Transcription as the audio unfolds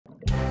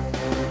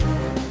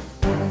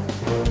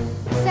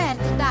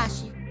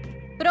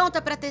Pronta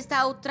para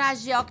testar o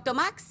traje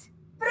Octomax?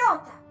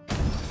 Pronta!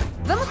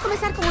 Vamos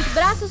começar com os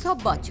braços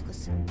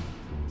robóticos.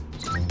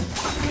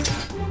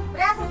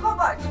 Braços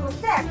robóticos,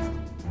 certo?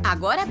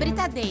 Agora a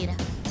britadeira.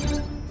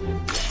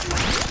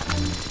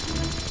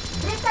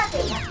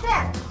 Britadeira,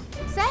 certo?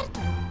 Certo?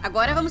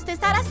 Agora vamos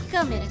testar as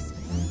câmeras.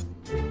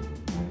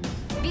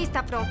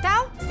 Vista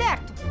frontal,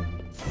 certo?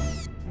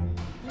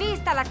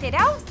 Vista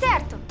lateral,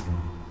 certo?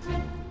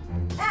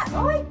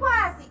 Oi,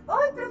 Kwazii.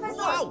 Oi,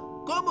 professor.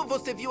 Uau! Como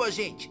você viu a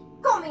gente?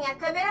 Com minha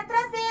câmera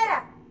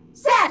traseira.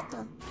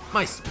 Certo.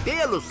 Mas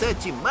pelos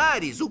 7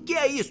 mares, o que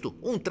é isto?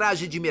 Um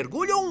traje de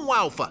mergulho ou um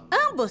alfa?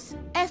 Ambos.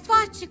 É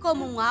forte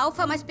como um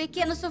alfa, mas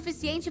pequeno o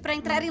suficiente para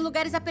entrar em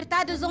lugares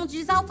apertados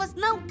onde os alfas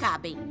não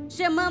cabem.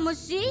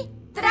 Chamamos de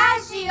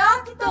traje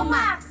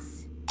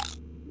Octomax.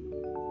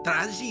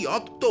 Traje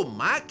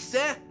Octomax,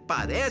 é?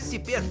 Parece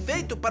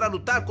perfeito para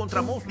lutar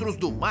contra monstros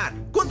do mar.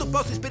 Quando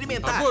posso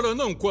experimentar? Agora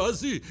não,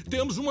 Kwazii.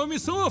 Temos uma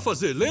missão a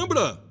fazer,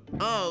 lembra?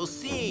 Oh,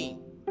 sim.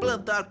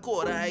 Plantar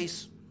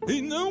corais.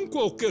 E não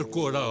qualquer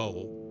coral.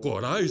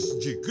 Corais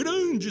de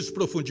grandes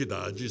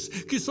profundidades,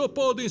 que só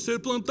podem ser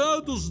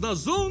plantados na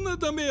Zona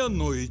da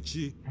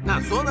Meia-Noite. Na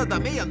Zona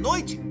da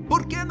Meia-Noite?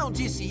 Por que não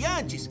disse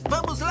antes?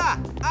 Vamos lá!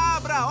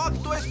 Abra a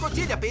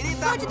octoescotilha,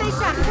 perita! Pode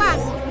deixar,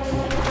 Kwazii.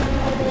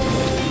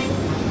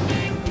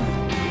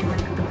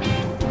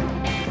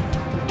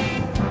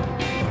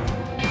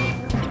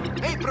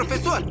 Ei,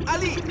 professor!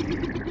 Ali!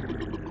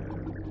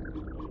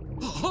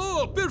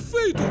 Ah,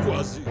 perfeito,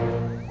 Kwazii!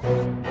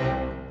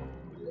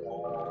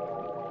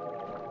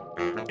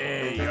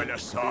 Ei, olha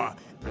só.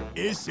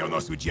 Esse é o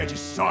nosso dia de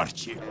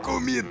sorte.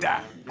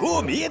 Comida!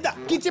 Comida?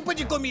 Que tipo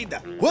de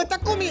comida? Quanta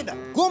comida?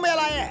 Como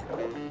ela é?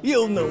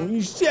 Eu não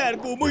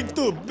enxergo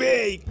muito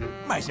bem.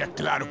 Mas é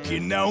claro que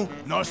não.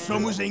 Nós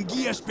somos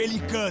enguias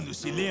pelicanos,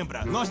 se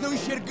lembra? Nós não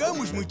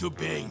enxergamos muito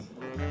bem.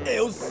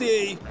 Eu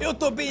sei. Eu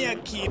tô bem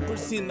aqui, por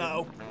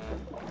sinal.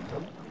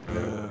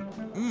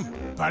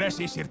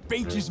 Parecem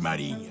serpentes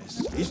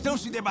marinhas. Estão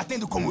se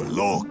debatendo como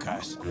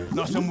loucas.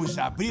 Nós vamos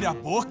abrir a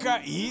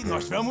boca e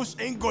nós vamos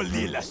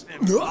engoli-las.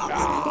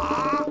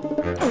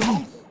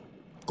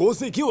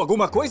 Conseguiu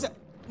alguma coisa?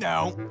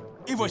 Não.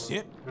 E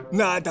você?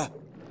 Nada.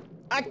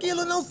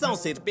 Aquilo não são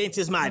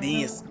serpentes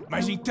marinhas.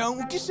 Mas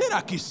então, o que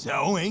será que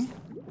são, hein?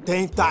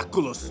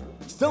 Tentáculos.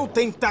 São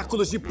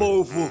tentáculos de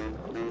polvo.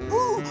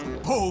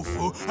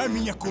 Polvo, a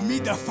minha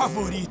comida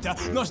favorita.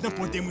 Nós não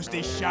podemos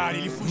deixar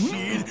ele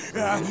fugir.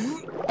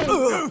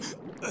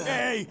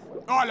 Ei,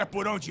 olha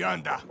por onde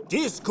anda.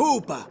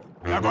 Desculpa.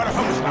 Agora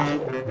vamos lá.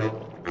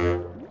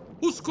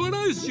 Os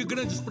corais de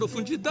grandes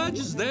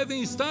profundidades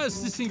devem estar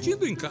se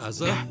sentindo em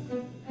casa.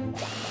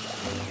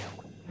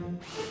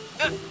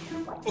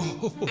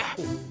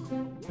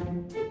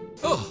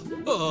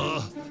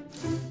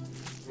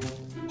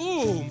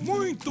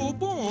 Muito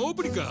bom,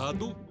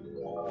 obrigado.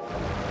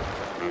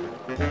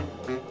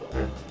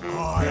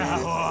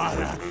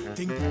 Ora,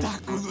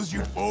 tentáculos de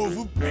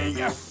polvo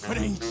bem à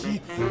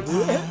frente.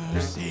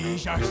 Sim,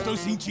 já estou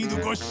sentindo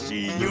o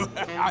gostinho.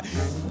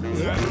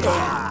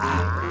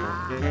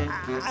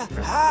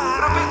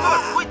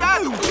 Professor,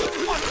 cuidado!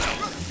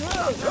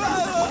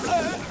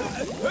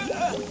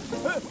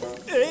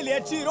 Ele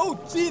atirou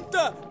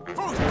Tita!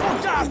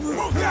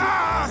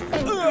 Voltar!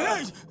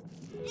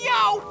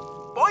 Iau!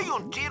 Foi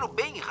um tiro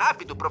bem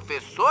rápido,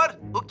 professor.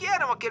 O que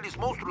eram aqueles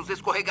monstros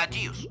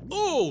escorregadios?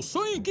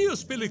 Só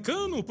enguias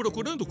pelicano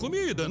procurando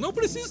comida. Não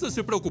precisa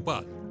se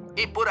preocupar.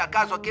 E por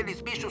acaso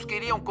aqueles bichos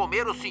queriam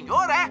comer o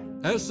senhor, é?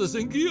 Essas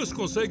enguias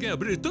conseguem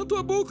abrir tanto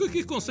a boca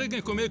que conseguem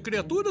comer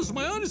criaturas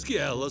maiores que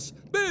elas.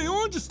 Bem,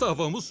 onde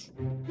estávamos?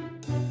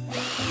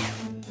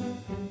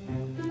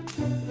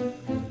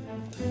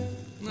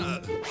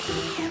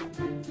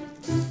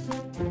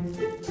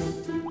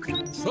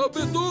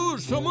 Sabedor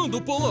chamando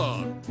o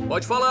polar.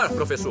 Pode falar,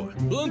 professor.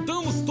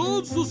 Plantamos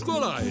todos os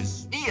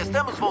corais. E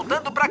estamos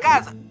voltando para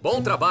casa.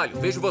 Bom trabalho.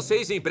 Vejo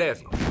vocês em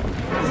breve.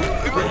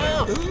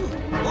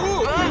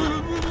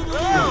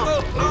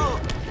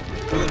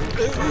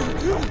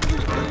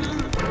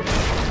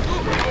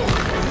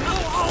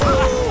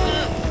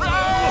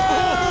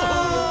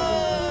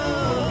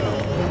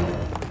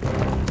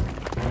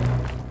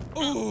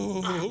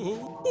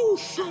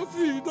 Puxa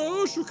vida,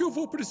 acho que eu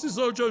vou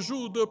precisar de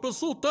ajuda para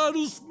soltar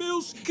os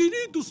meus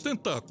queridos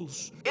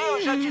tentáculos.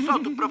 Eu já te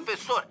solto,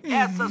 professor.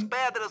 Essas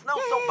pedras não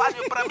são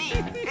fáceis para mim.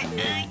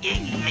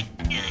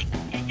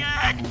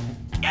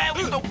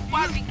 Eu estou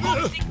quase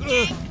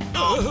conseguindo.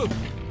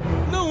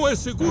 Não é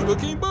seguro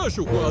aqui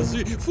embaixo,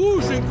 Kwazii.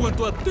 Fuja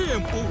enquanto há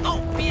tempo.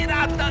 O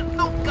pirata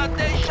nunca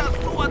deixa a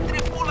sua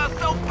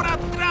tripulação para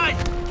trás.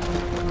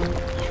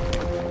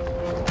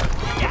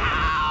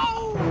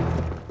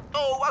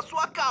 Ou a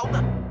sua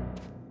cauda.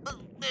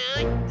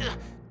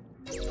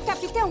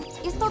 Capitão,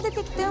 estou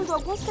detectando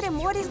alguns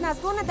tremores na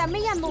Zona da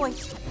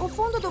Meia-Noite. O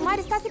fundo do mar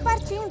está se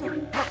partindo.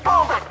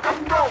 Responda,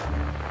 capitão!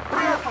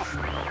 Presos!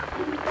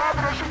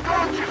 Pedras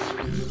gigantes!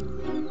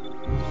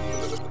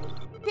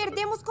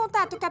 Perdemos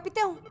contato,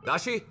 capitão.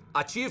 Dashi,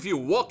 ative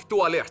o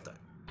Octo Alerta.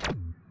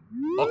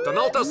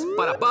 Octonautas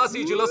para a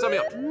base de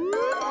lançamento.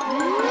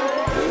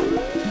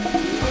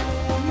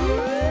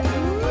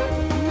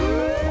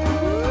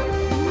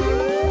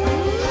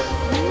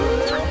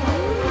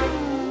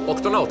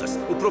 Octonautas,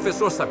 o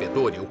professor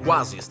Sabedor e o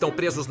Kwazii estão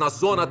presos na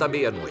Zona da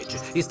Meia-Noite.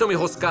 Estão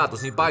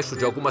enroscados embaixo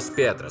de algumas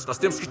pedras. Nós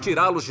temos que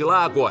tirá-los de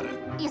lá agora.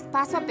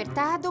 Espaço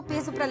apertado,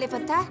 peso pra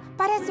levantar.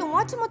 Parece um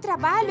ótimo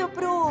trabalho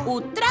pro... O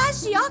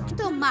traje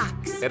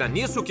Octomax. Era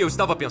nisso que eu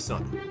estava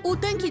pensando. O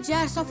tanque de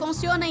ar só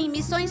funciona em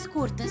missões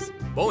curtas.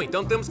 Bom,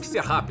 então temos que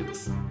ser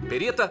rápidos.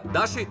 Perita,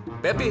 Dashi,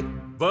 Pepe,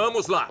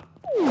 vamos lá.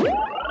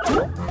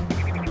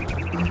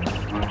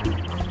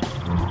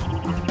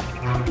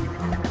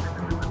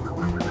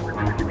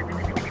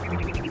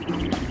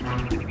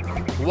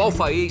 O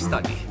Alpha E está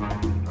ali.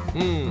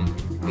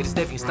 Eles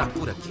devem estar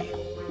por aqui.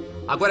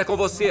 Agora é com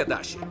você,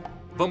 Dashi.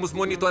 Vamos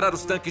monitorar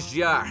os tanques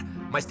de ar,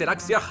 mas terá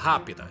que ser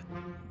rápida.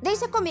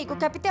 Deixa comigo,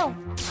 capitão.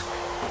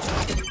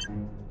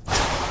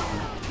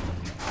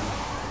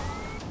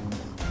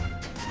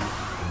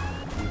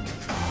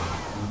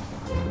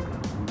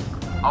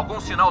 Algum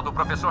sinal do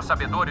professor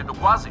Sabedor e do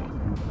Kwazii?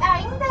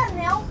 Ainda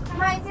não,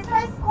 mas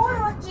está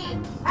escuro aqui.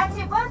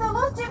 Ativando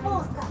luz de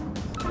busca.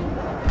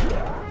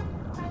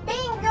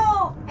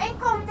 Bingo!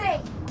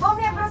 Encontrei. Vou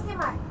me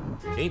aproximar.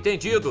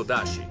 Entendido,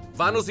 Dashi.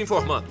 Vá nos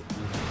informando.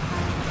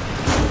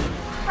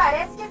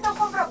 Parece que estão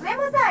com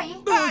problemas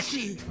aí.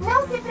 Dashi!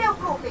 Não se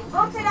preocupem.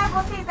 Vou tirar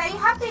vocês aí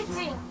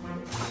rapidinho.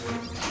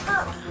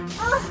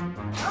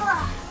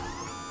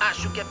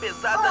 Acho que é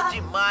pesada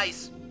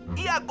demais.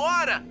 E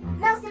agora?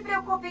 Não se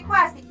preocupe,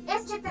 Kwazii.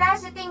 Este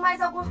traje tem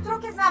mais alguns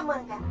truques na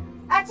manga.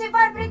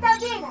 Ativar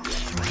britadeira.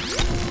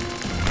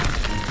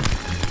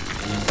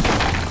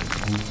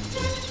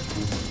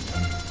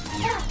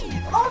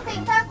 Um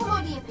tentáculo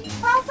livre.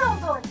 Faltam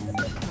 2.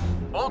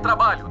 Bom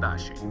trabalho,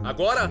 Dashi.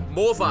 Agora,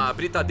 mova a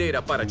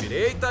britadeira para a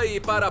direita e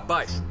para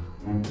baixo.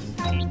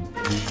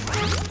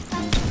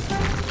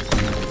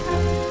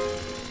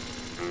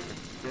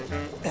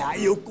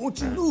 Eu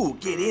continuo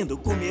querendo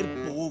comer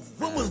polvo.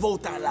 Vamos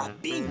voltar lá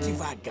bem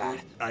devagar.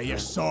 Aí é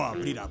só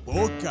abrir a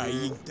boca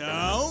e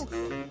então...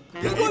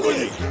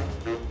 engolir.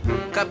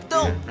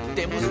 Capitão,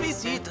 temos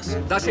visitas.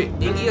 Dashi,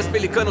 enguias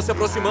pelicanos se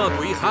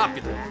aproximando e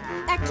rápido.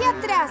 Aqui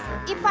atrás.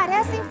 E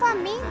parecem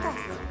famintas.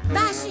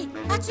 Dashi,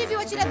 ative o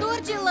atirador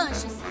de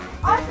lanches.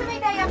 Ótima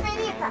ideia,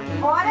 Perita.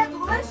 Hora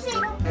do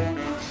lanchinho.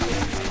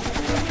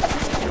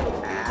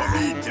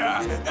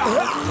 Comida!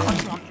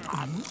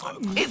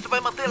 Isso vai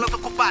mantê-las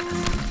ocupadas.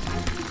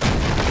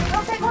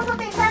 O segundo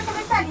tentáculo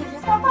está livre.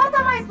 Só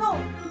falta mais um.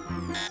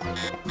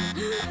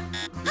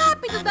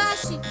 Rápido,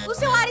 Dashi. O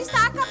seu ar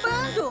está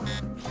acabando.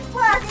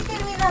 Quase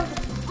terminando.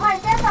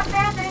 Mas essa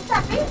pedra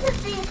está bem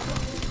difícil.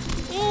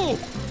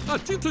 A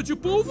tinta de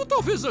polvo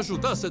talvez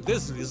ajudasse a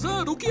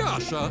deslizar. O que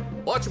acha?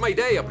 Ótima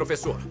ideia,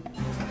 professor.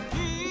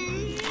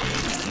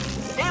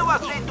 Eu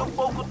aceito um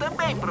pouco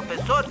também,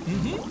 professor.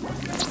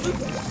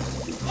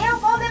 Eu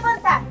vou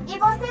levantar. E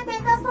você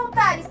tenta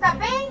soltar, está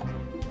bem?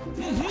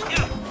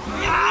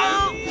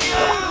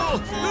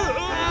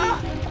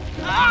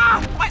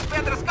 Mais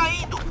pedras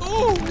caindo.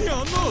 Oh, minha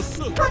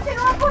nossa!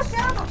 Continua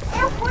puxando.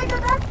 Eu cuido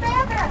das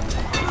pedras.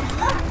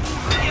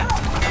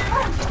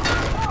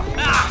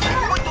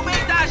 Muito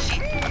bem,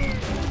 Dashi.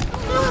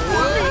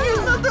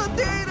 Minhas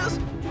nadadeiras.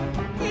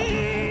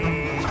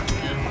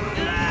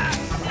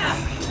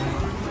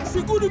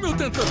 Segure meu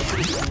tentáculo.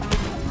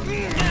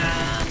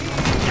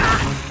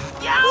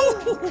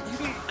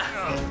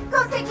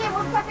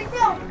 Conseguimos,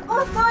 capitão.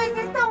 Os 2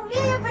 estão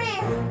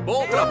livres.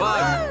 Bom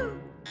trabalho.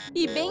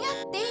 E bem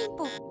a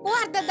tempo. O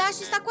ar da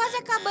Dashi está quase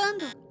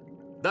acabando.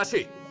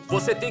 Dashi,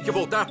 você tem que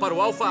voltar para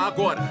o Alpha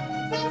agora.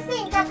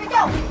 Sim,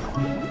 capitão.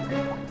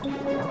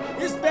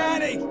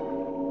 Esperem!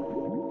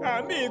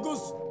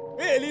 Amigos,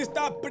 ele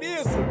está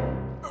preso.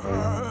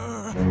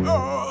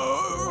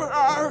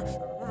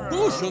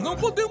 Puxa, não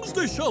podemos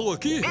deixá-lo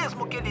aqui.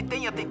 Mesmo que ele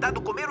tenha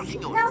tentado comer o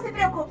senhor. Não se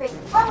preocupem.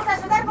 Vamos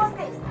ajudar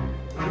vocês.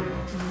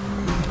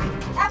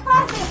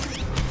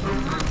 Afastem-se.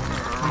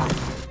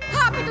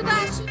 Rápido,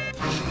 Dashi.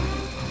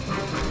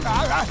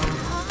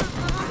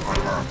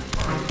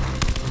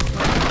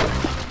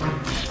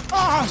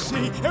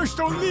 Sim, eu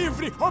estou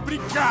livre.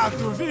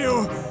 Obrigado,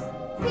 viu?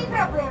 Sem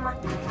problema.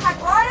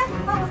 Agora,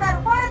 vamos dar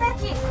o fora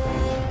daqui.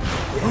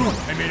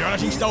 É melhor a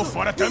gente dar o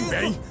fora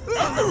também.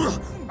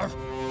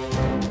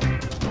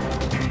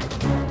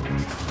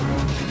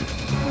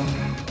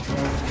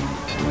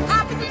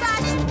 Rápido,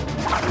 Dashi.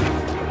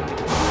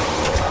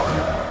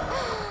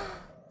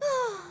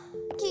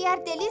 Que ar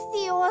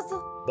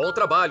delicioso. Bom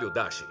trabalho,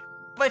 Dashi.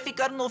 Vai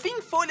ficar novo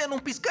em folha num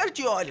piscar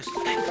de olhos.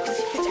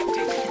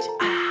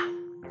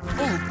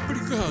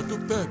 Obrigado,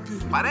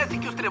 Pepe. Parece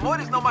que os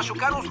tremores não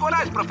machucaram os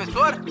corais,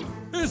 professor.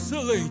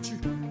 Excelente.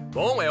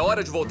 Bom, é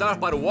hora de voltar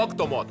para o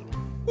octomódulo.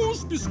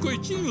 Os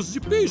biscoitinhos de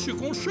peixe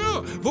com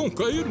chá vão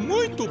cair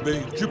muito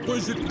bem.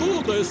 Depois de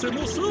toda essa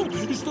emoção,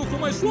 estou com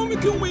mais fome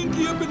que um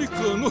enguia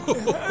pelicano.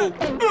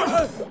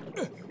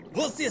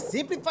 Você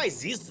sempre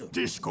faz isso.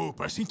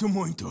 Desculpa, sinto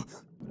muito.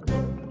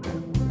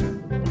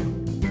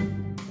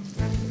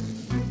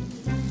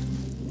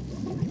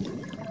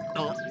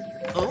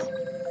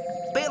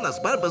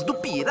 Pelas barbas do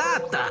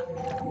pirata.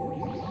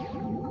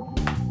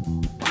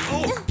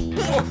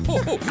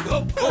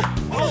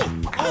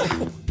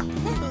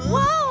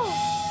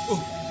 Uau!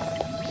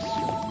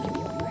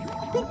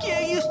 O que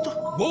é isto?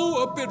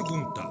 Boa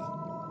pergunta.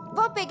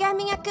 Vou pegar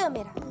minha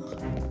câmera.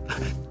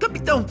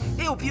 Capitão,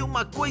 eu vi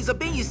uma coisa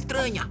bem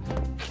estranha.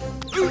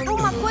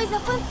 Uma coisa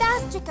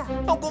fantástica.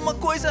 Alguma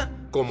coisa...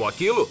 Como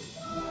aquilo?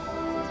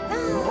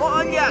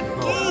 Olha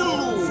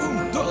aquilo!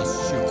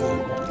 Fantástico.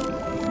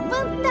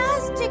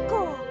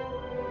 Fantástico!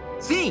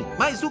 Sim,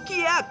 mas o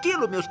que é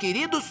aquilo, meus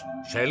queridos?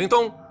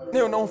 Shellington?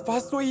 Eu não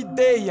faço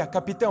ideia,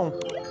 capitão.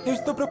 Eu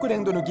estou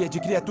procurando no guia de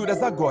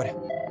criaturas agora.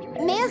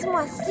 Mesmo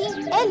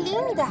assim, é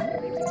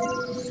linda.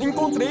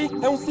 Encontrei!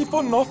 É um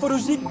sifonóforo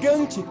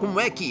gigante! Como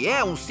é que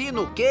é um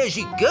sino que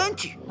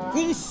gigante?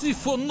 Um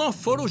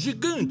sifonóforo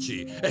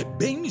gigante. É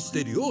bem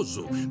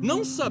misterioso.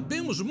 Não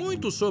sabemos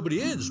muito sobre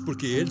eles,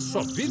 porque eles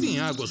só vivem em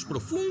águas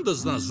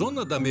profundas na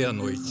Zona da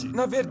Meia-Noite.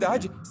 Na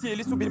verdade, se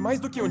ele subir mais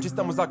do que onde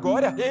estamos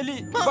agora,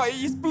 ele vai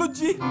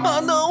explodir!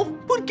 Ah, não!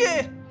 Por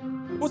quê?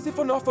 O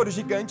sifonóforo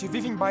gigante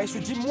vive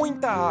embaixo de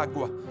muita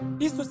água.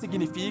 Isso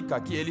significa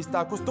que ele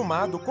está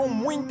acostumado com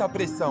muita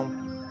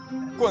pressão.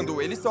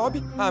 Quando ele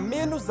sobe, há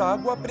menos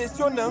água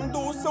pressionando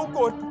o seu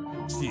corpo.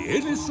 Se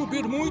ele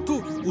subir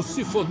muito, o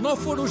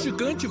sifonóforo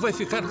gigante vai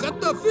ficar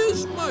cada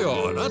vez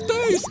maior,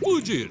 até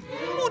explodir.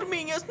 Por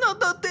minhas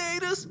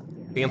nadadeiras!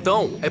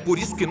 Então, é por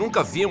isso que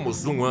nunca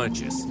vimos um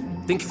antes.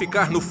 Tem que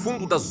ficar no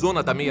fundo da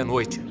Zona da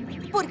Meia-Noite.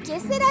 Por que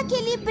será que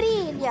ele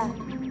brilha?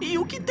 E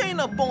o que tem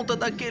na ponta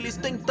daqueles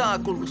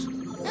tentáculos?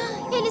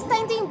 Ele está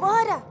indo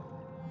embora.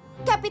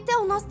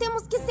 Capitão, nós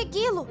temos que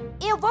segui-lo.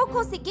 Eu vou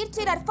conseguir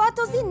tirar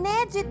fotos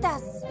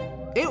inéditas.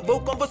 Eu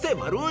vou com você,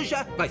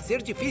 Maruja. Vai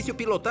ser difícil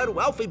pilotar o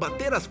Alfa e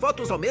bater as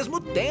fotos ao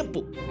mesmo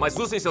tempo. Mas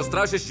usem seus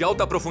trajes de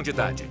alta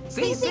profundidade.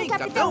 Sim,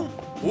 capitão.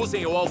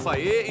 Usem o Alfa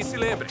E e se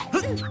lembrem.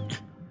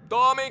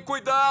 Tomem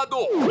cuidado!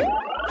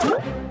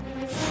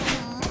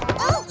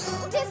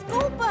 Oh,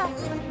 desculpa.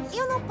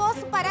 Eu não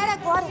posso parar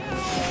agora.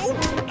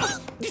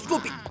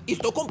 Desculpe,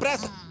 estou com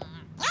pressa.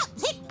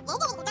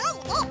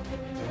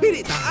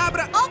 Pirita,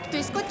 abra! Octo,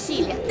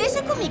 escotilha.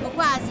 Deixa comigo,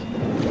 Kwazii.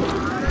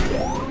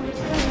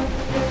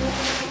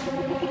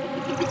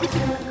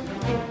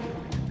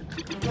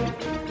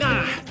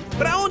 Ah,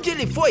 pra onde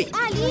ele foi?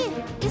 Ali,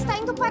 está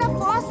indo para a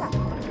fossa.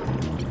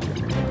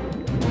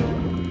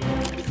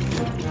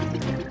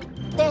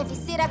 Deve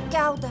ser a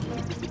cauda.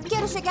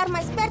 Quero chegar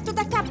mais perto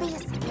da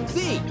cabeça.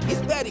 Sim,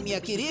 espere, minha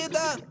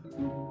querida.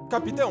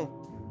 Capitão,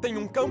 tem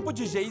um campo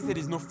de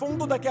geysers no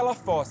fundo daquela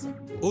fossa.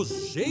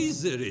 Os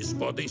geysers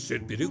podem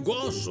ser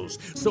perigosos.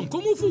 São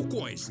como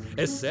vulcões,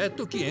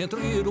 exceto que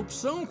entram em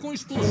erupção com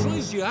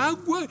explosões de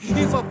água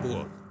e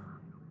vapor.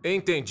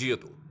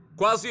 Entendido.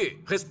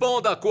 Kwazii,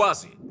 responda,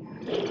 Kwazii.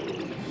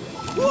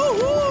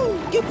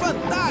 Uhul! Que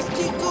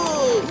fantástico!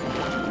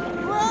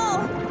 Uau,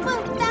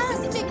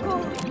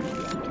 fantástico!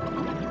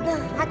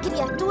 A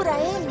criatura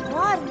é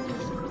enorme.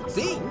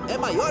 Sim, é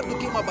maior do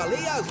que uma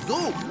baleia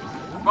azul.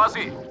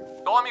 Kwazii,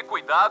 tome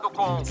cuidado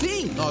com...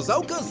 Sim, nós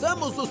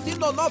alcançamos o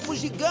sinonóforo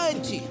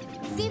gigante.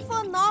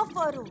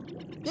 Sifonóforo.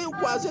 Eu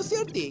quase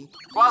acertei.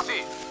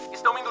 Kwazii,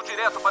 estão indo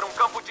direto para um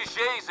campo de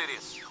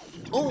geysers.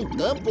 Um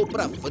campo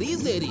para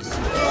freezers?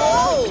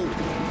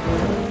 Oh!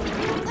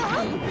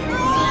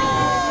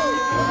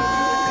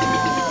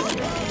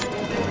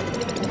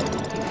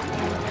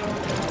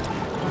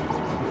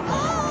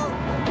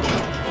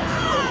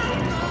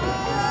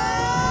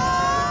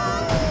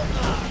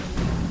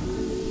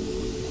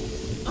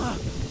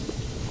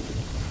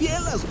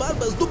 Pelas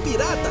barbas do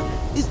pirata,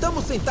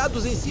 estamos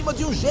sentados em cima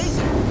de um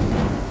geyser.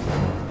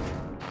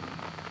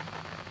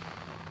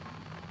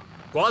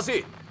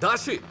 Kwazii,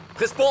 Dashi,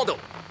 respondam.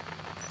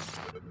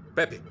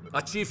 Pepe,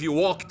 ative o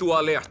Octo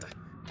Alerta.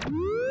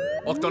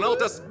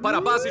 Octonautas, para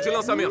a base de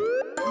lançamento.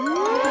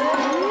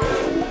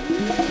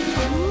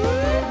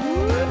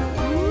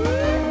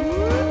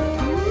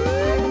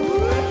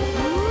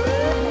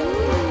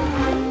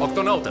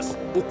 Octonautas,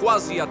 o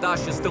Kwazii e a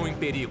Dashi estão em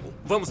perigo.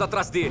 Vamos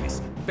atrás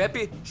deles.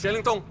 Pepe,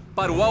 Shellington,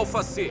 para o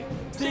Alfa C.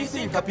 Sim,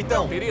 sim,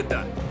 capitão.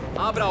 Perita,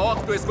 abra a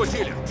Octo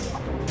Escotilha.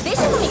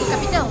 Deixa comigo,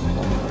 capitão.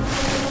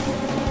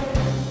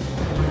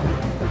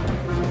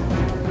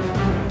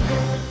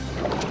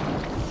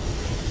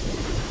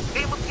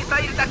 Temos que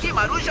sair daqui,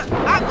 Maruja,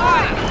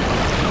 agora!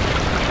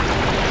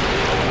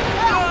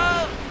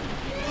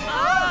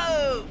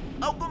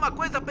 Alguma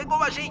coisa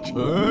pegou a gente.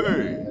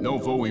 Ei, não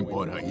vou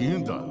embora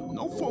ainda.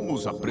 Não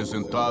fomos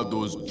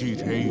apresentados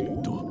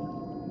direito.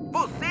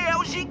 Você é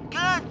o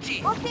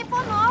gigante! O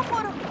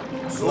sifonóforo.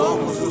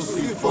 Somos o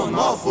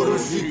sifonóforo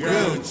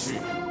gigante.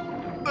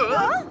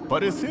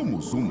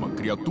 Parecemos uma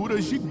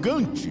criatura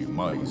gigante,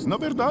 mas na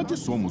verdade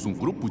somos um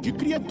grupo de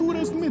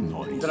criaturas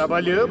menores.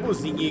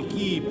 Trabalhamos em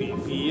equipe,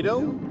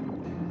 viram?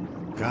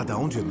 Cada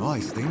um de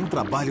nós tem um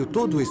trabalho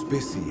todo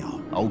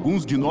especial.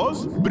 Alguns de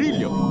nós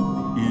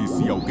brilham. E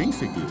se alguém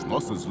seguir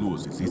nossas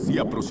luzes e se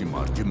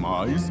aproximar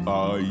demais,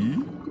 aí...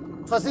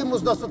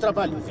 Fazemos nosso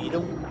trabalho,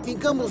 viram?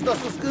 Fincamos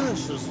nossos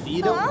ganchos,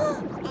 viram?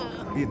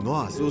 E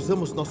nós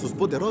usamos nossos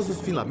poderosos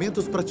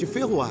filamentos para te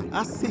ferroar,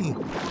 assim.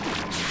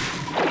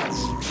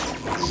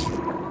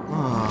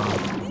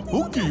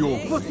 O que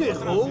houve? Você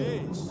errou?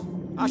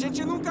 A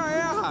gente nunca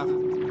erra.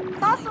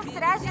 Nossos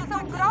trajes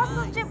são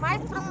grossos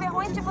demais para os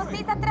ferrões de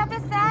vocês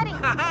atravessarem.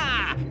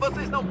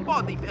 Vocês não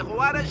podem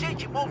ferroar a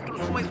gente,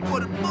 monstros com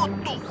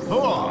escorbutos!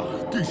 Oh,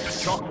 que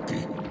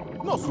choque!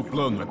 Nosso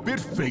plano é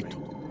perfeito.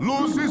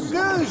 Luzes...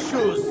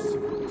 Ganchos!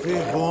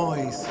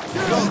 Ferrões!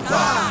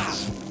 Jantar!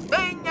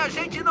 Bem, a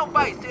gente não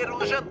vai ser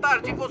o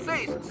jantar de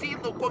vocês, sim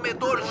no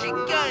comedor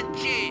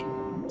gigante!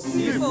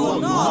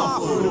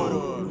 Sifonóforo!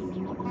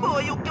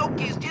 Foi o que eu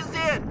quis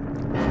dizer!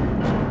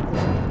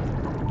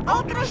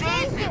 Outro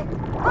geyser!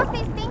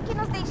 Vocês têm que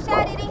nos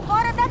deixar ir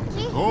embora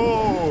daqui.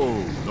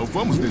 Oh, não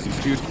vamos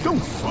desistir tão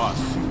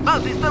fácil.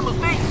 Nós estamos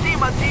bem em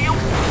cima de um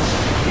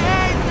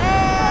geyser!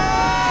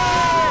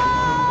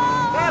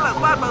 Pelas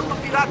barbas do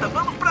pirata,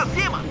 vamos pra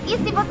cima! E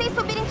se vocês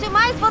subirem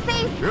demais,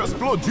 vocês...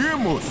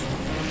 Explodimos!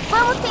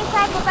 Vamos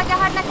tentar nos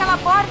agarrar naquela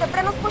borda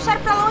para nos puxar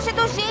para longe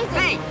do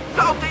geyser. Sim,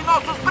 saltem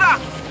nossos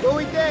braços!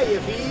 Boa ideia,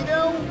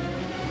 viram?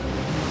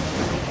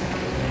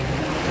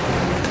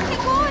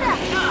 Segura!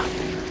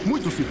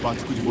 Muito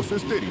simpático de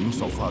vocês terem nos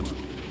salvado.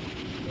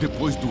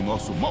 Depois do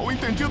nosso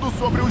mal-entendido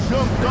sobre o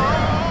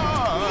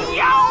jantar!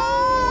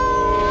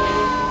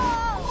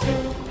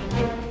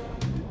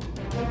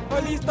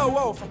 Ali está o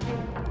Alpha.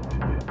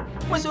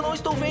 Mas eu não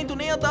estou vendo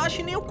nem a Dash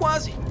nem o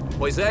Kwazii.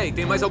 Pois é, e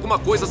tem mais alguma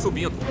coisa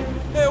subindo.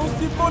 É o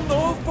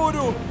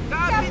sifonóforo!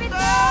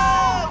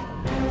 Capitão!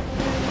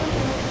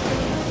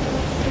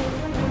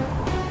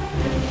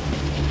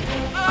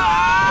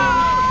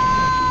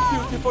 Se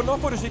o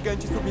sifonóforo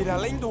gigante subir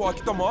além do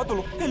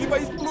octomódulo, ele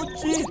vai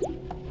explodir.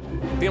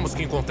 Temos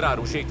que encontrar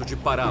um jeito de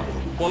pará-lo.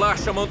 Polar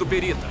chamando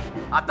Perita.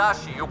 A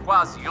Dash e o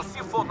Kwazii e o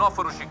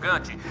sifonóforo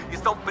gigante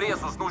estão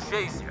presos no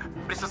geyser.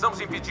 Precisamos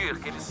impedir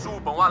que eles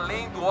subam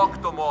além do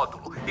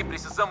octomódulo. E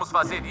precisamos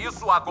fazer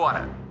isso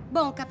agora.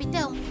 Bom,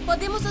 capitão,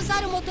 podemos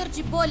usar o motor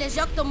de bolhas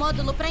de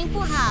octomódulo para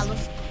empurrá-los.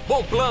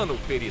 Bom plano,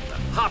 Perita.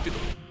 Rápido.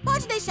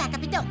 Pode deixar,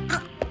 capitão.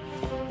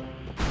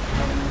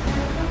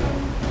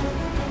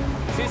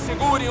 Se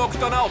segurem,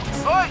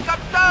 Octonautas. Oi,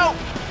 capitão!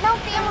 Não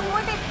temos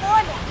muita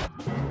escolha.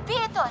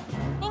 Vitor,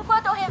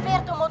 enquanto eu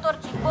reverto o motor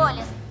de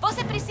bolhas,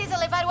 você precisa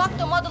levar o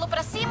octomódulo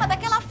para cima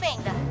daquela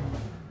fenda.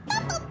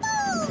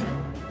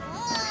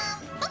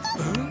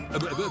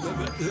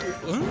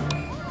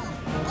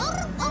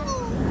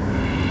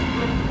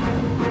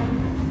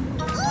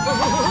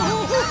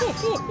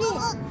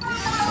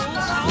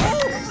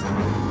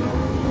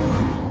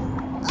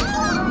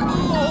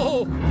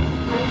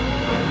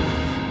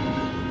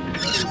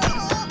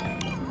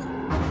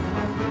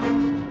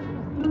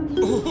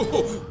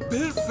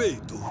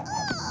 Perfeito!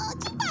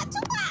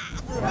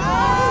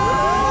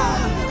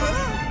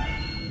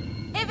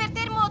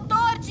 Reverter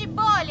motor de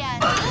bolhas.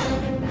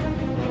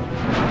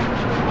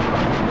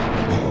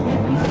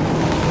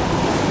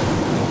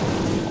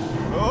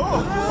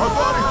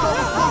 Agora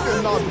estamos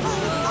condenados!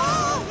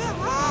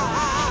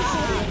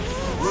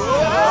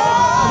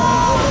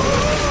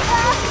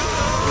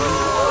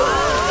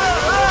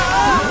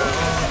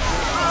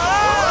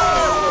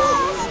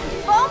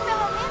 Bom,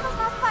 pelo menos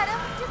nós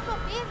paramos de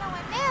subir, não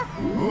é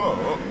mesmo?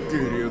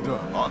 Querida,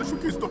 acho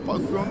que estou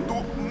passando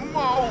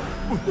mal.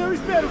 Eu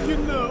espero que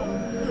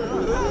não.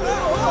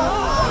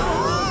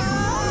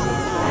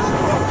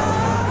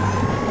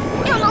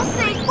 Eu não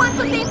sei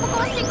quanto tempo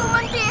consigo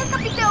manter,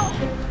 capitão.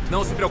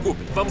 Não se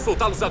preocupe, vamos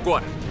soltá-los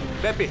agora.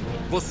 Pepe,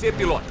 você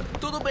pilota.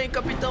 Tudo bem,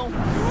 capitão.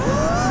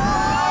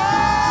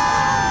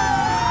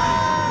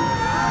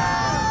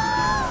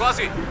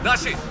 Kwazii,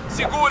 Dash,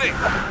 segurem!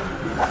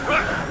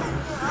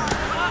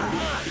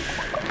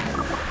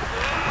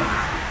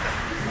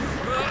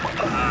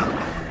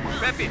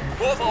 Pepe,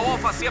 mova o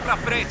alfacê pra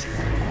frente.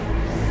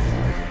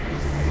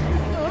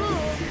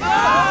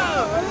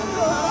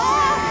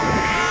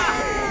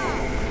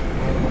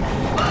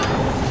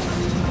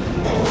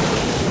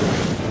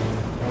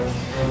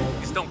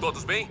 Estão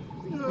todos bem?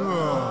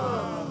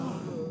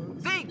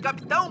 Sim,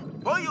 capitão!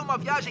 Foi uma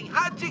viagem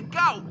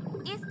radical!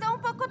 Estou um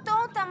pouco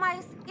tonta,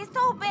 mas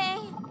estou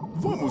bem.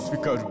 Vamos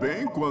ficar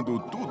bem quando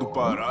tudo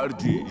parar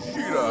de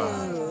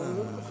girar.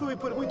 Foi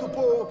por muito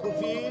pouco,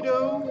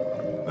 viram?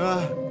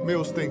 Ah,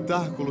 meus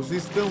tentáculos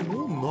estão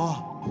num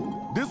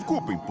nó.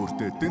 Desculpem por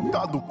ter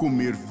tentado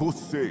comer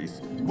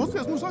vocês.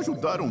 Vocês nos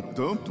ajudaram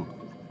tanto.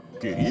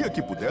 Queria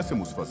que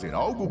pudéssemos fazer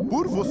algo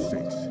por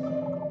vocês.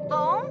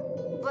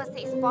 Bom,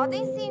 vocês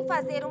podem sim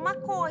fazer uma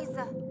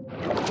coisa.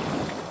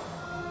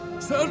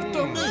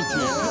 Certamente!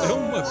 É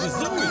uma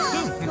visão e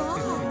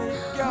tanto!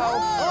 Legal!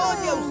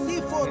 Olha o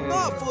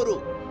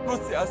sifonóforo!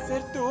 Você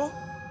acertou.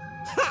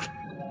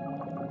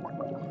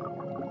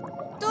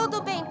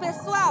 Tudo bem,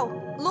 pessoal?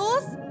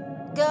 Luz,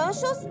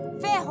 ganchos,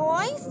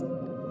 ferrões.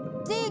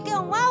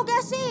 Digam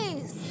Alga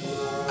X!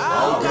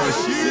 Alga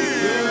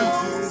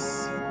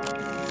X!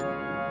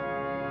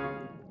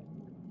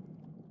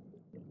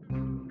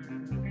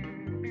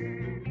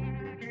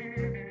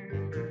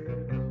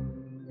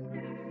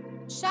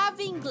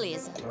 Chave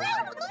inglesa.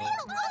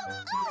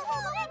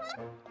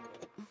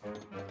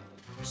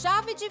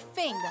 Chave de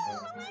fenda.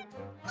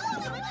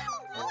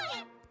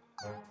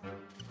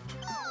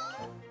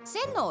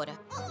 Cenoura.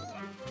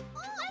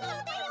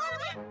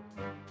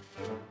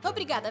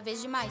 Obrigada,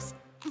 vez demais.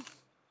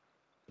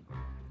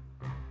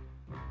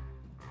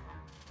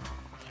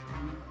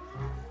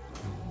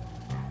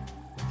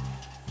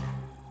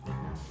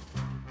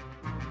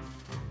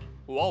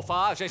 O Alfa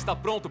A já está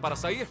pronto para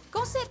sair?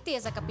 Com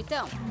certeza,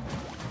 capitão.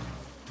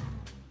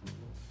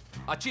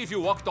 Ative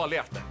o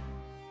Octo-alerta.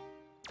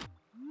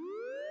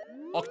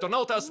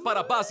 Octonautas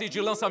para a base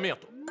de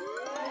lançamento.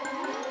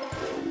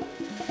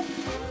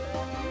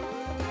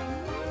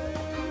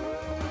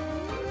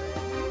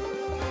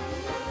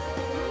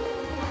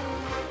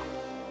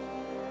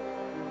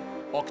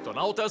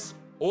 Octonautas,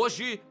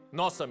 hoje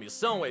nossa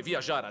missão é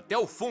viajar até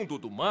o fundo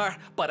do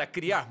mar para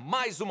criar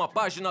mais uma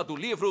página do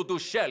livro do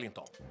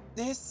Shellington.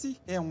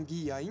 Esse é um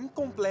guia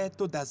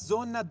incompleto da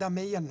Zona da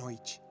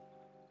Meia-Noite.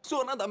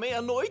 Zona da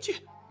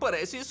Meia-Noite?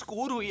 Parece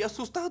escuro e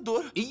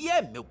assustador. E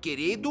meu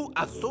querido,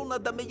 a Zona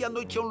da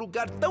Meia-Noite é um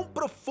lugar tão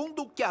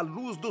profundo que a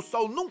luz do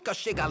sol nunca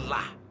chega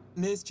lá.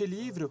 Neste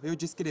livro, eu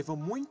descrevo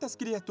muitas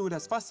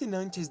criaturas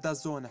fascinantes da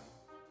zona.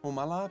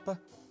 Uma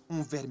lapa,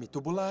 um verme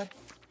tubular,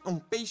 um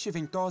peixe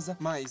ventosa,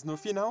 mas no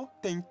final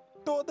tem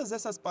todas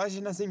essas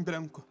páginas em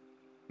branco.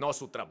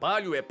 Nosso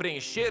trabalho é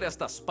preencher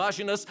estas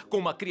páginas com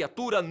uma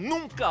criatura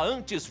nunca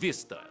antes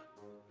vista.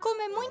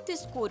 Como é muito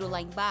escuro lá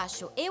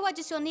embaixo, eu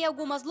adicionei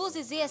algumas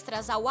luzes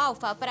extras ao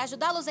Alfa para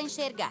ajudá-los a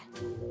enxergar.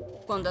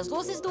 Quando as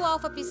luzes do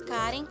Alfa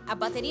piscarem, a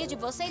bateria de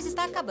vocês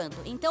está acabando,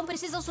 então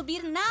precisam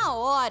subir na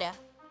hora.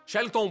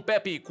 Shellington,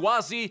 Pepe e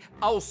Kwazii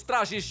aos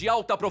trajes de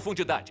alta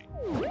profundidade.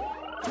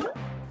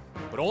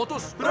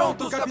 Prontos?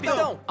 Prontos,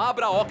 capitão!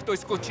 Abra a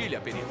octo-escotilha,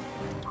 perito.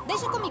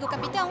 Deixa comigo,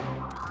 capitão.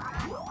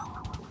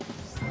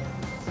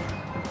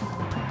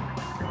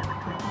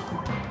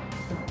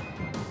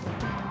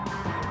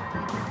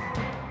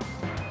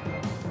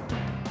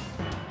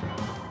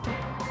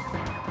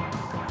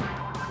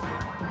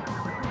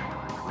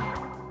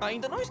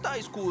 Ainda não está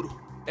escuro.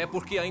 É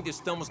porque ainda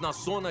estamos na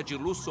zona de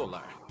luz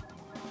solar.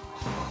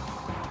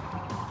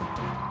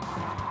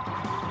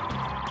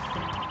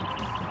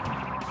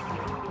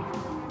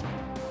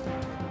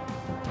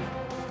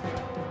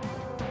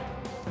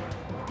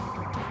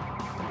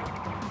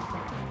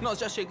 Nós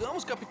já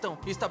chegamos, capitão.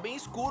 Está bem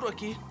escuro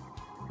aqui.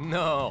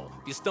 Não,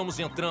 estamos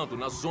entrando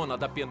na zona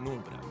da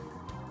penumbra.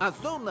 A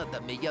Zona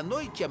da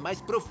Meia-Noite é mais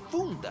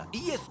profunda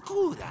e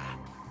escura.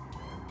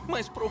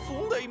 Mais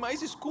profunda e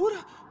mais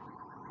escura?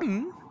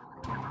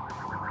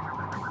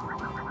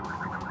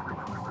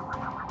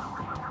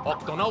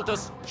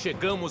 Octonautas,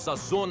 chegamos à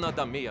Zona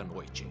da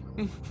Meia-Noite.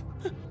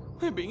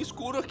 É bem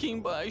escuro aqui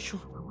embaixo.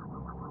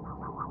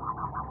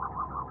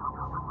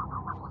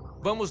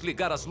 Vamos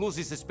ligar as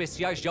luzes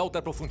especiais de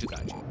alta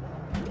profundidade.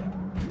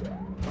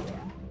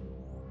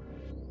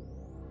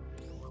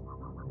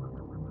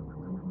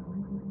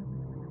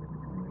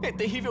 É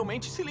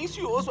terrivelmente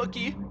silencioso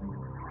aqui.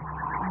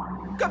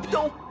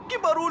 Capitão, que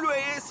barulho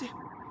é esse?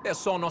 É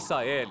só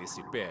nossa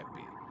hélice,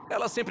 Pepe.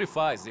 Ela sempre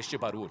faz este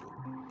barulho.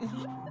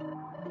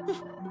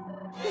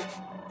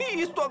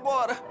 E isto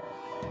agora?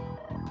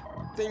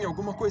 Tem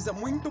alguma coisa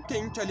muito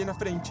quente ali na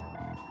frente.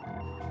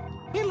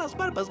 Pelas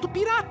barbas do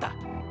pirata.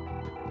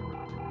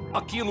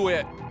 Aquilo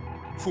é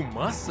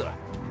fumaça?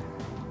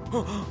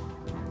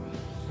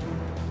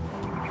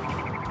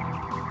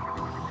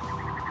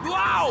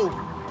 Uau!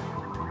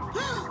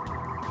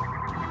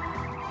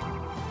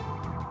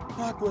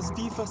 Águas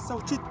vivas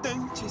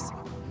saltitantes.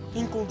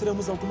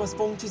 Encontramos algumas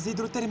fontes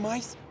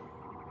hidrotermais.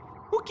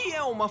 O que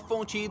é uma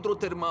fonte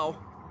hidrotermal?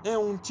 É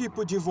um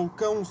tipo de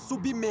vulcão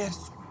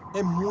submerso.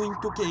 É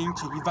muito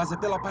quente e vaza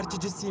pela parte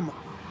de cima.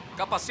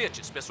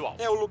 Capacetes, pessoal.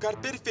 É o lugar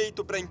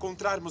perfeito para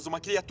encontrarmos uma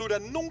criatura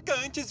nunca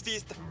antes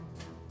vista.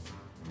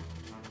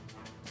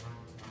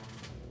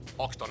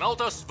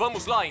 Octonautas,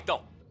 vamos lá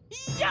então.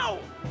 Iau!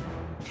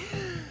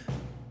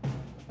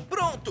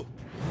 Pronto!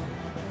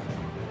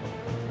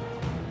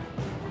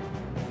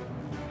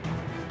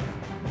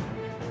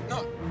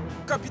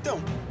 Capitão!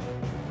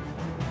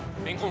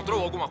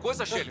 Encontrou alguma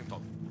coisa, Shellington?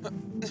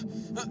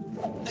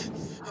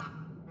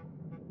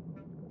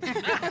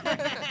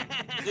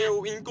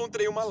 Eu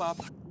encontrei uma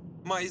lapa,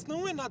 mas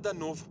não é nada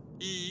novo.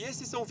 E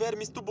esses são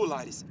vermes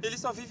tubulares.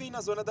 Eles só vivem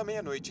na Zona da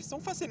Meia-Noite. São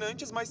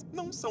fascinantes, mas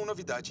não são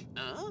novidade.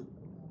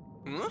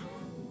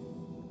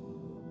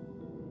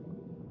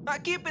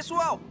 Aqui,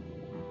 pessoal!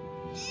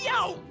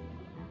 Iau!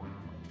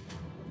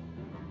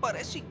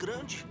 Parece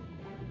grande.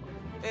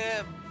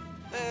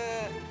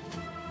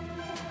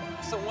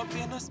 São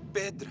apenas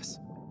pedras.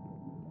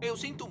 Eu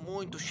sinto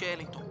muito,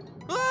 Shellington.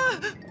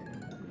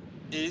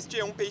 Este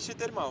é um peixe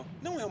termal.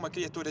 Não é uma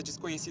criatura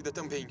desconhecida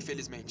também,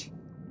 infelizmente.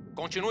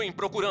 Continuem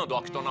procurando,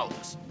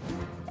 Octonautas.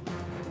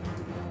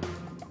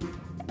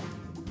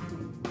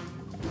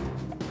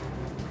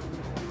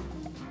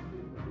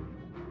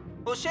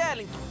 Ô,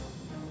 Shellington,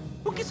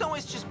 o que são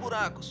estes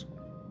buracos?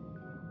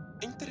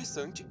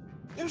 Interessante.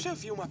 Eu já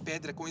vi uma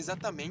pedra com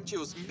exatamente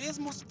os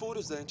mesmos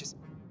furos antes,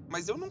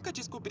 mas eu nunca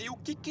descobri o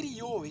que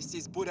criou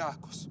esses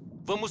buracos.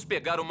 Vamos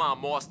pegar uma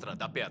amostra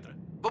da pedra.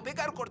 Vou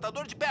pegar o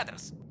cortador de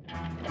pedras.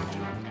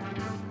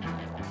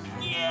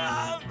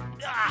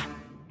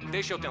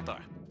 Deixa eu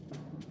tentar.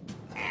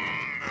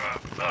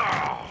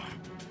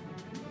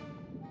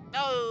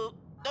 Oh,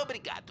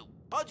 obrigado.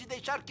 Pode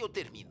deixar que eu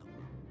termino.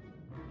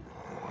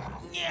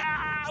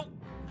 Nhau!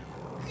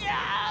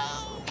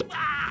 Nhau!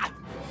 Ah!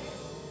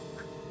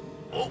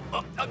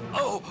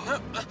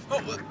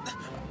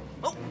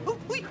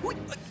 Ui.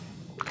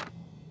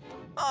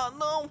 Ah,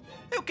 não!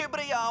 Eu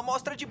quebrei a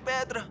amostra de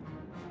pedra.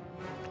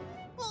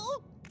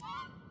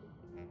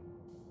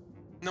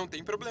 Não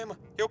tem problema.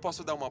 Eu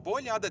posso dar uma boa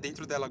olhada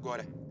dentro dela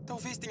agora.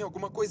 Talvez tenha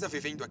alguma coisa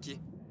vivendo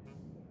aqui.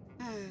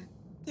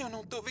 Eu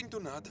não tô vendo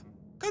nada.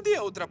 Cadê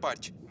a outra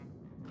parte?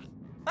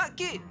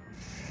 Aqui!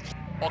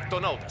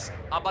 Octonautas,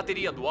 a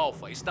bateria do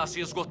Alpha está se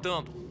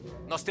esgotando.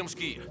 Nós temos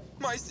que ir.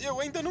 Mas eu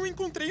ainda não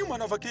encontrei uma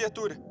nova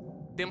criatura.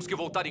 Temos que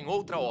voltar em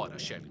outra hora,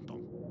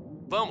 Shellington.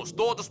 Vamos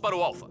todos para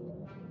o Alpha.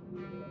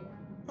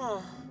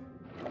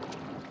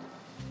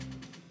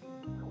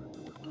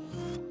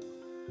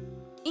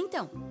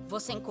 Então,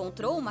 você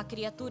encontrou uma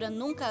criatura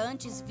nunca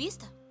antes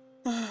vista?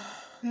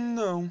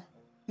 Não.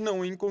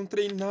 Não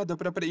encontrei nada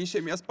para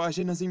preencher minhas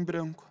páginas em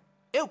branco.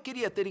 Eu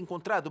queria ter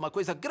encontrado uma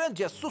coisa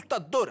grande e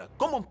assustadora,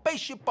 como um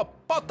peixe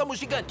hipopótamo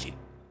gigante.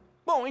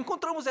 Bom,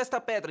 encontramos esta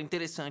pedra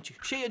interessante,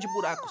 cheia de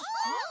buracos.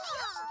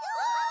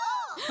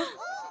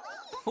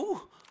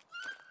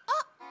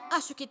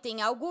 Acho que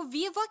tem algo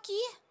vivo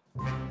aqui.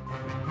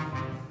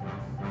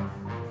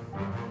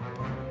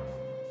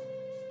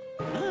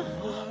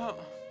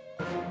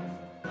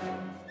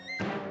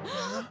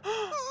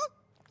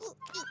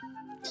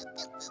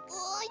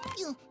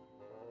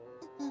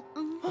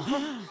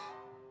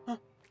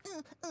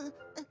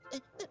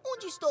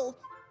 Onde estou?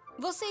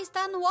 Você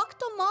está no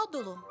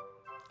octomódulo.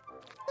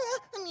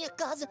 Minha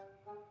casa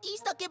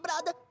está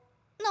quebrada.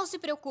 Não se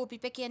preocupe,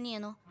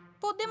 pequenino.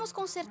 Podemos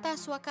consertar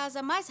sua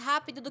casa mais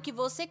rápido do que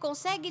você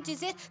consegue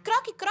dizer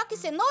croque, croque,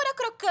 cenoura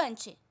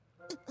crocante.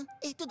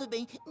 Tudo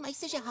bem, mas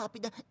seja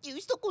rápida. Eu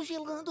estou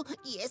congelando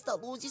e esta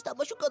luz está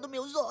machucando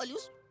meus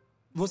olhos.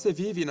 Você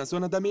vive na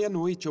Zona da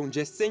Meia-Noite, onde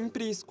é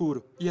sempre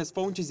escuro. E as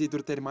fontes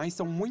hidrotermais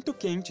são muito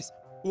quentes.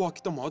 O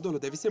octomódulo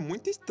deve ser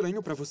muito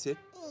estranho para você.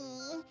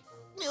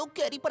 Eu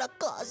quero ir para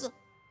casa.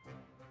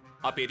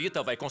 A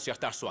perita vai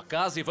consertar sua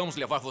casa e vamos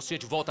levar você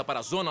de volta para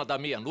a Zona da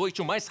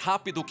Meia-Noite o mais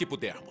rápido que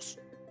pudermos.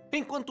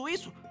 Enquanto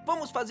isso,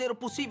 vamos fazer o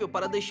possível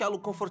para deixá-lo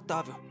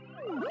confortável.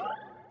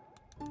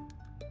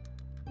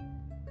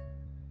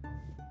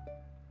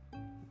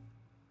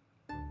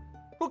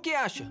 O que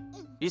acha?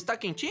 Está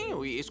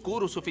quentinho e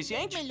escuro o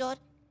suficiente? Melhor.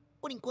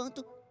 Por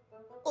enquanto,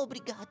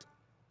 obrigado.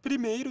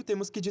 Primeiro,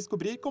 temos que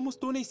descobrir como os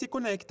túneis se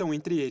conectam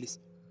entre eles.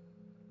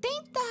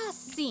 Tenta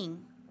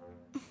assim.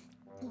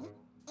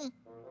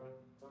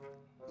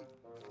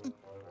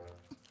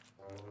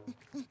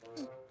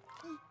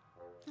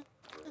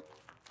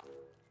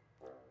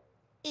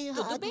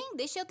 Errado. Tudo bem,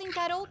 deixa eu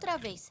tentar outra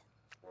vez.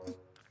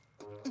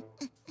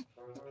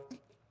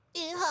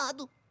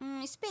 Errado.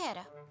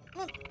 Espera.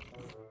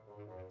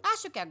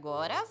 Acho que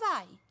agora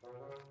vai.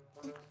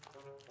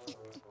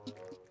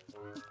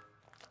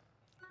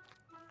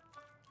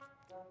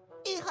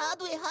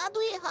 Errado,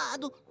 errado,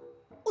 errado.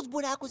 Os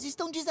buracos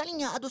estão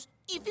desalinhados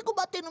e fico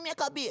batendo minha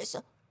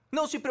cabeça.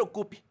 Não se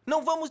preocupe.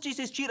 Não vamos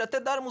desistir até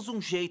darmos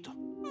um jeito.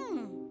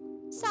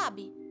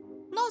 Sabe,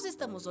 nós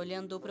estamos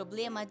olhando o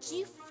problema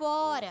de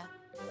fora,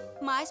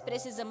 mas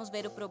precisamos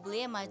ver o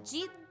problema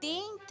de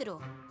dentro.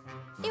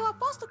 Eu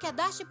aposto que a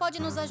Dash pode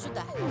nos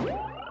ajudar.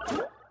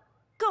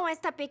 Com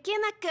esta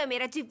pequena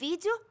câmera de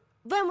vídeo,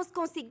 vamos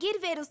conseguir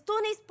ver os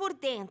túneis por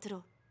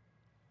dentro.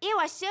 Eu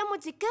a chamo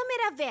de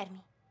câmera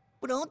verme.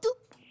 Pronto?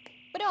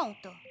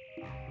 Pronto.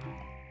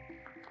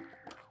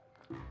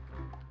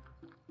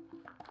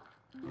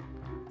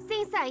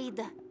 Sem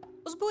saída.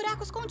 Os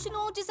buracos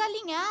continuam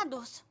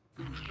desalinhados.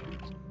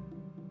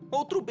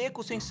 Outro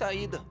beco sem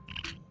saída.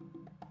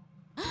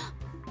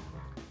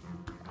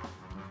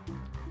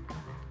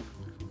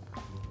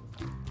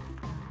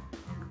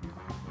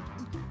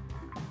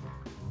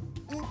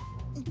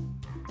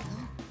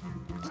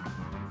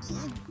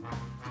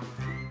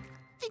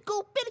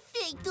 Ficou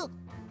perfeito!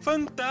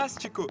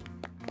 Fantástico!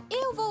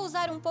 Eu vou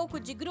usar um pouco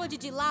de grude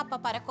de lapa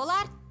para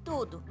colar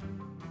tudo.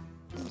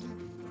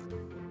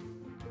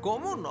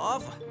 Como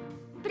nova.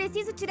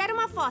 Preciso tirar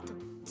uma foto.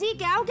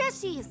 Diga Alga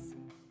X.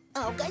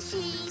 Alga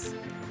X.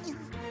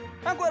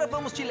 Agora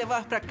vamos te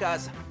levar para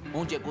casa,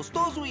 onde é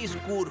gostoso e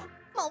escuro.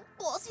 Mal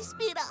posso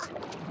esperar.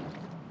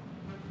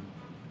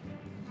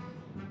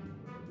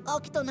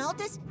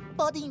 Octonautas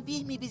podem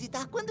vir me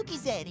visitar quando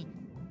quiserem.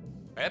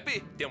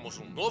 Epi, temos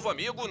um novo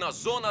amigo na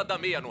Zona da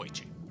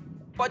Meia-Noite.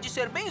 Pode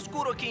ser bem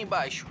escuro aqui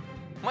embaixo,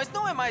 mas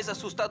não é mais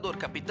assustador,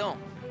 capitão.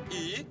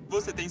 E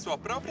você tem sua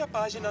própria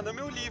página no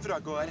meu livro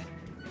agora.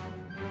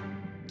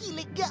 Que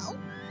legal!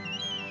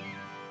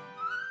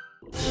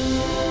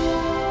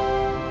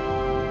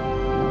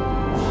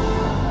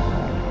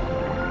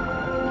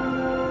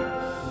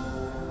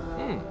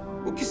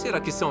 O que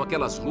será que são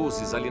aquelas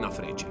luzes ali na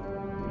frente?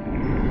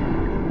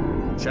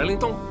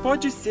 Shellington?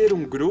 Pode ser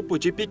um grupo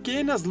de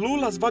pequenas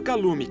lulas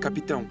vagalume,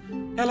 capitão.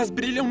 Elas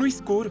brilham no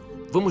escuro.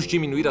 Vamos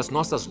diminuir as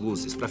nossas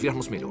luzes para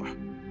vermos melhor.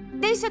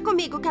 Deixa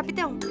comigo,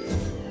 capitão.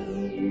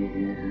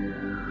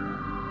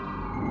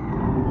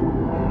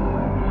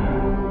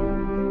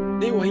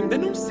 Eu ainda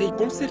não sei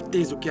com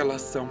certeza o que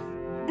elas são.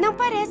 Não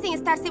parecem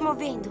estar se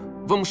movendo.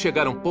 Vamos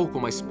chegar um pouco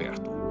mais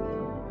perto.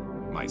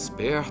 Mais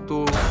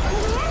perto.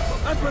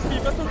 Águas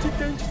vivas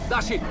saltitantes.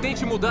 Dashi,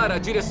 tente mudar a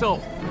direção.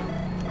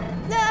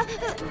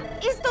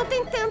 Estou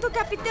tentando,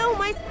 capitão,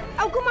 mas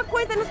alguma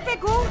coisa nos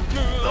pegou.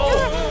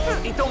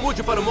 Então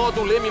mude para o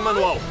modo leme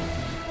manual.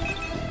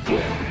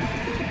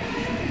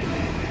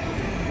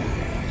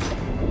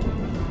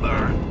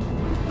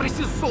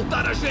 Preciso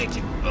soltar a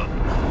gente.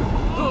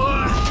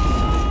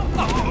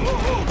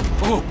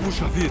 Oh,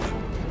 puxa vida.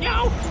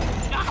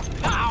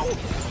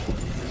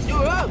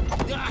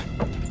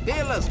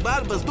 Pelas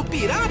barbas do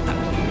pirata!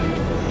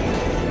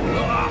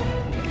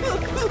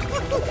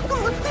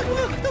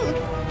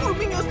 Por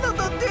minhas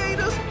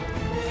nadadeiras!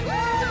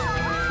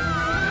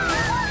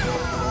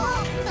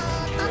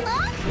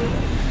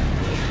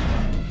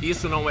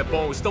 Isso não é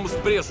bom, estamos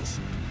presos.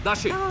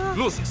 Dashi,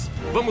 luzes,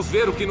 vamos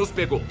ver o que nos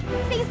pegou.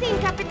 Sim, sim,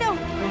 capitão.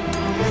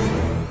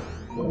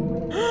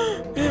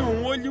 É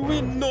um olho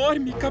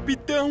enorme,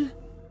 capitão.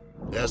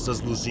 Essas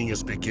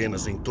luzinhas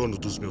pequenas em torno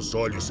dos meus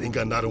olhos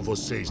enganaram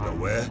vocês,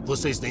 não é?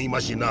 Vocês nem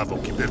imaginavam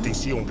que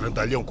pertenciam a um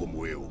grandalhão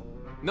como eu.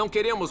 Não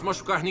queremos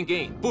machucar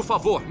ninguém. Por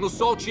favor, nos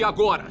solte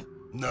agora.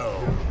 Não.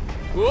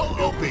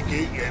 Eu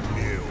peguei e é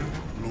meu.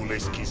 Lula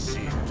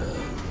esquisita.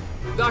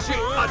 Dashi,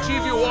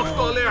 ative o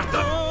octo-alerta.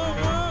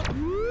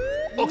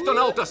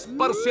 Octonautas,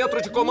 para o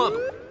centro de comando.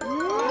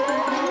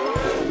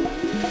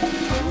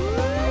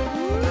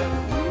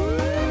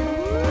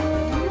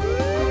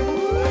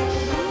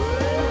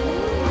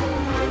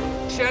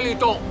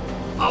 Shellington,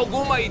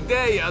 alguma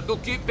ideia do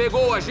que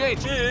pegou a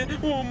gente? É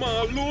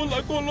uma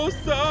lula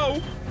colossal.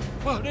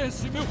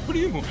 Parece meu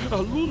primo. A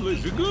lula é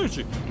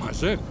gigante,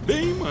 mas é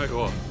bem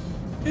maior.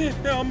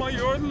 É a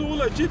maior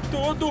lula de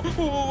todo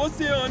o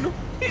oceano.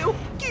 Eu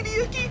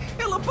queria que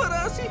ela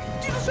parasse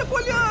de nos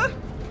chacoalhar.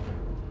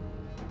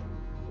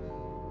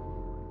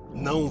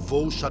 Não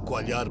vou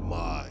chacoalhar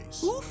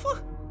mais.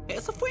 Ufa,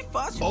 essa foi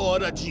fácil.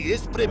 Hora de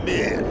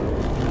espremer.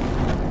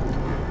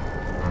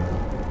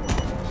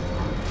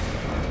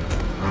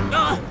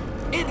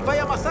 Ele vai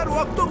amassar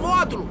o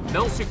octomódulo!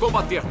 Não se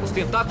combatermos,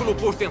 tentáculo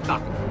por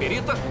tentáculo.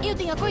 Perita? Eu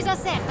tenho a coisa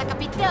certa,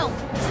 capitão.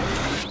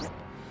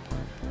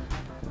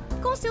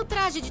 Com seu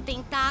traje de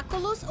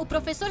tentáculos, o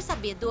professor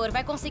sabedor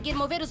vai conseguir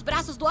mover os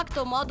braços do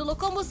octomódulo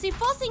como se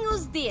fossem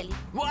os dele.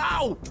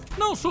 Uau!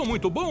 Não sou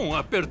muito bom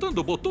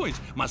apertando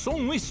botões, mas sou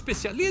um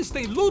especialista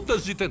em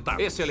lutas de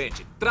tentáculos.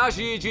 Excelente.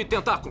 Traje de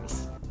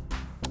tentáculos.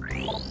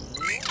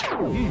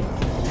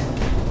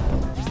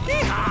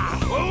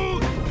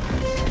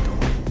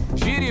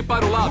 Gire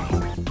para o lado.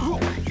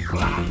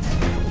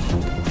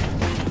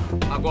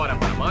 Agora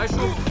para baixo.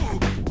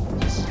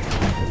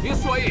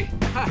 Isso aí.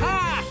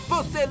 Haha!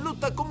 Você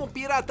luta como um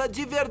pirata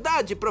de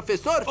verdade,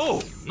 professor? Oh,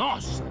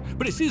 nossa!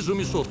 Preciso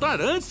me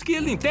soltar antes que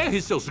ele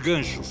enterre seus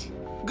ganchos.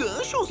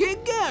 Ganchos? Que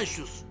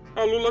ganchos?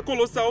 A lula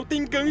colossal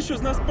tem ganchos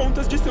nas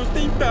pontas de seus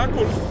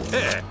tentáculos.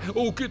 É,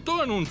 o que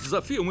torna um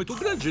desafio muito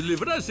grande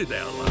livrar-se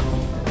dela.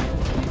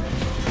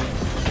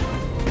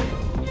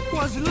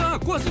 Quase lá,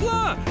 quase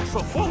lá! Só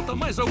falta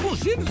mais alguns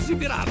giros e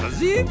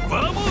viradas e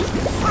vamos!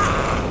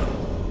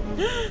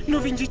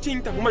 Nuvem de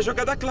tinta, uma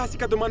jogada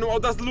clássica do manual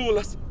das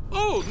lulas.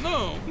 Oh,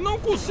 não! Não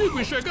consigo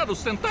enxergar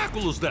os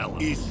tentáculos dela.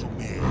 Isso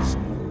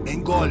mesmo.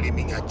 Engole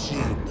minha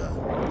tinta.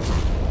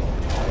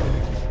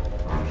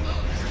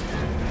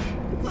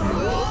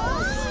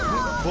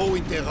 Vou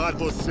enterrar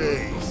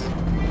vocês.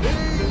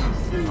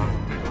 Enfim.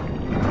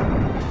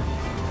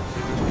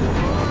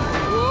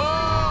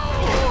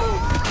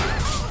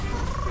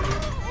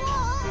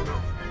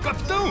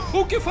 Capitão,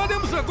 o que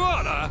faremos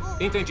agora?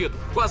 Entendido.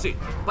 Kwazii,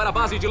 para a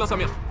base de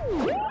lançamento.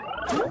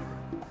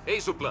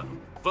 Eis o plano.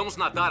 Vamos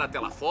nadar até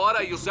lá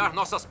fora e usar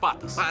nossas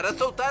patas. Para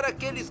soltar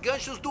aqueles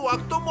ganchos do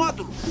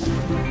octomódulo.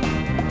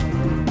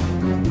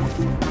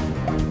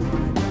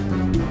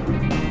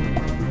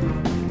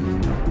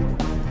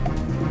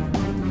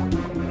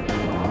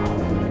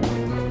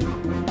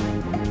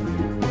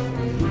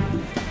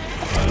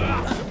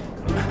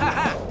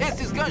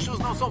 Esses ganchos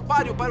não são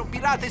páreo para um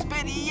pirata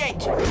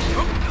experiente.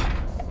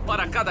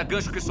 Para cada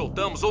gancho que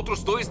soltamos,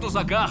 outros dois nos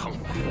agarram.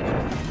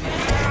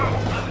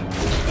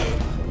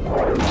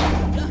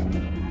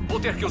 Vou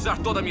ter que usar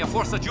toda a minha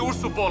força de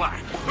urso polar.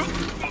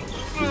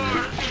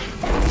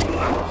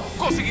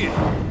 Consegui!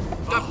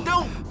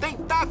 Capitão,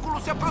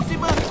 tentáculo se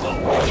aproximando.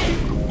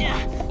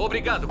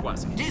 Obrigado,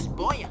 Kwazii.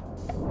 Disponha.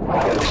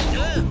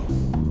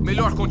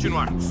 Melhor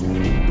continuarmos.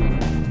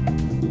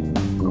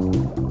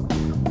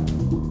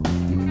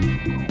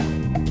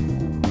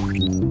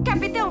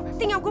 Capitão,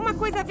 tem alguma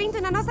coisa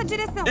vindo na nossa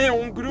direção. É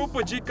um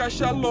grupo de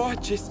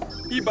cachalotes.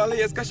 E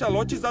baleias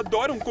cachalotes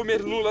adoram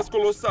comer lulas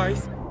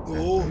colossais.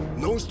 Oh,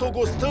 não estou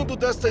gostando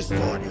desta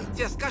história.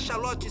 Se as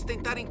cachalotes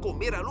tentarem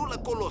comer a lula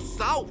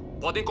colossal...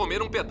 Podem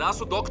comer um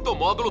pedaço do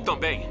octomódulo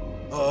também.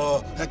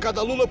 É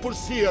cada lula por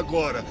si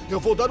agora. Eu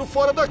vou dar o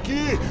fora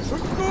daqui.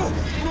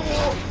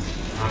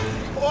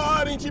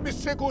 Parem de me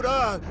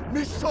segurar.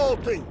 Me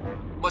soltem.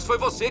 Mas foi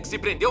você que se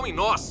prendeu em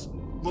nós.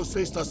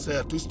 Você está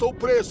certo. Estou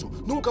preso.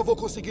 Nunca vou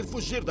conseguir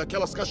fugir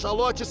daquelas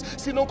cachalotes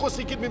se não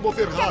conseguir me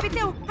mover rápido.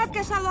 Capitão, as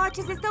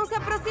cachalotes estão se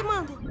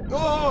aproximando.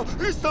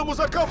 Estamos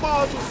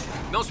acabados.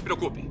 Não se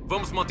preocupe.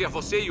 Vamos manter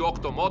você e o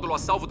octomódulo a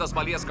salvo das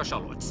baleias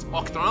cachalotes.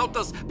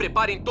 Octonautas,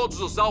 preparem todos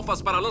os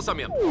alfas para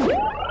lançamento.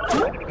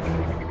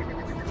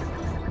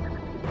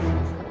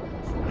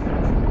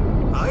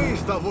 Aí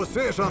está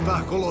você,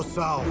 jantar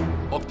colossal.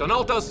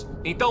 Octonautas,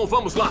 então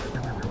vamos lá.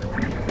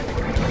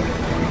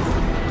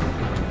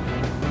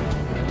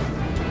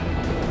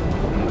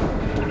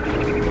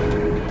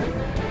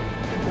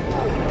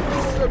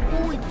 Isso é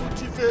muito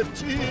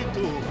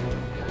divertido.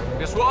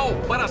 Pessoal,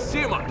 para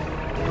cima.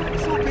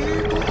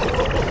 Subindo.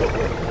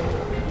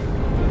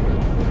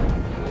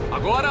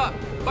 Agora,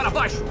 para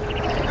baixo.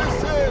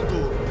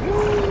 Descendo.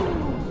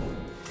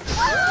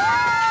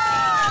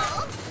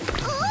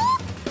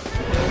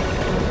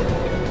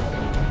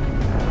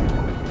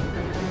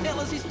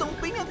 Elas estão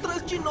bem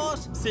atrás de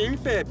nós. Sim,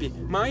 Pepe,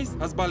 mas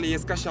as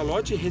baleias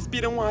cachalote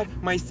respiram ar.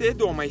 Mais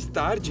cedo ou mais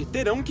tarde,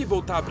 terão que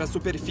voltar para a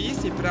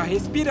superfície para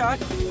respirar.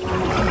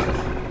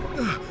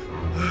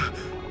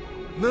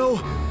 Não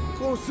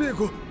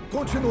consigo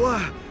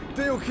continuar.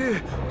 Tenho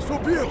que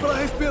subir para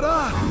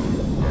respirar.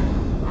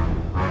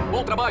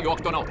 Bom trabalho,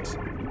 Octonautas.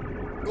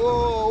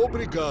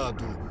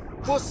 Obrigado.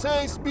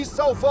 Vocês me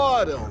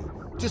salvaram.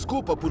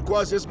 Desculpa por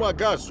quase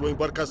esmagar sua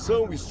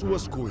embarcação e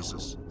suas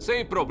coisas.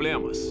 Sem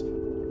problemas.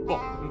 Bom,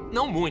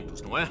 não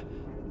muitos, não é?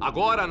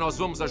 Agora nós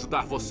vamos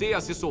ajudar você a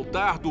se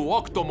soltar do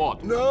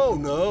octomódulo.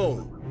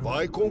 Não.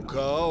 Vai com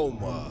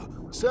calma.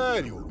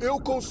 Sério, eu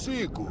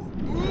consigo.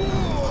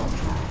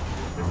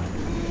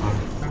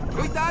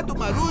 Cuidado,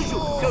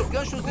 Marujo! Seus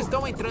ganchos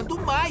estão entrando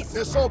mais!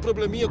 É só um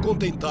probleminha com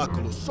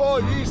tentáculos, só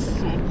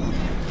isso!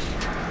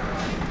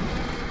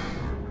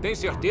 Tem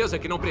certeza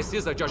que não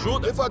precisa de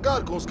ajuda?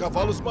 Devagar com os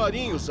cavalos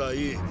marinhos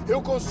aí.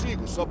 Eu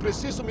consigo, só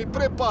preciso me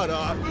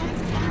preparar.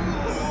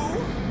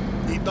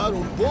 E dar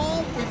um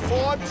bom e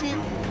forte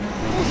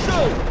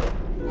puxão!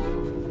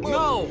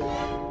 Não!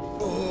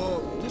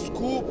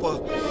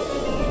 Desculpa.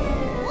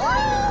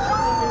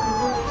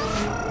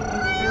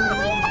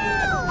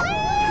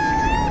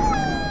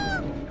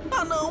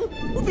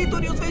 O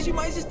Vitor e os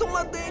Vegemais estão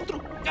lá dentro.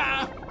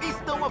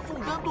 Estão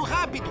afundando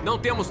rápido. Não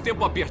temos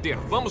tempo a perder.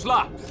 Vamos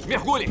lá.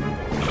 Mergulhem.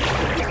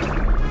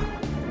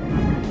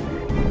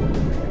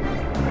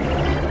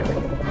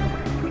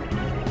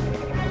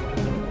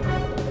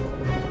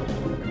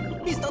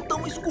 Está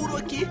tão escuro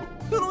aqui.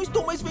 Eu não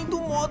estou mais vendo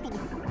o módulo.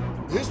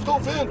 Estou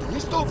vendo.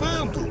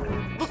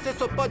 Você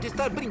só pode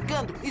estar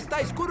brincando.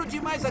 Está escuro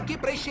demais aqui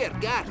para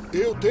enxergar.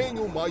 Eu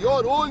tenho o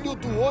maior olho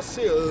do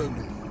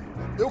oceano.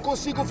 Eu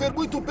consigo ver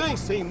muito bem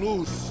sem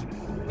luz.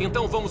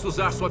 Então vamos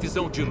usar sua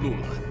visão de lua.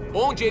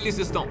 Onde eles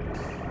estão?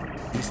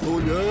 Estou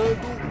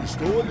olhando.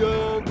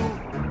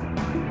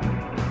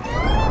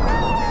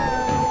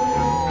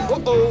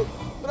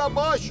 Pra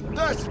baixo,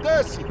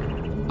 desce.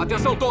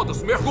 Atenção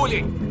todos,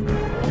 mergulhem.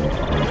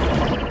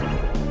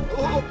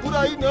 Por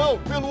aí não,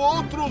 pelo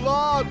outro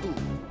lado.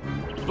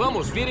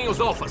 Vamos, virem os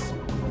alfas.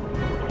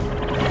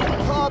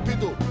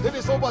 Rápido,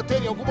 eles vão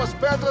bater em algumas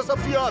pedras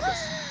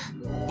afiadas.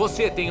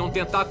 Você tem um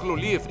tentáculo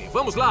livre.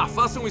 Vamos lá,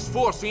 faça um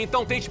esforço e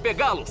então tente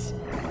pegá-los.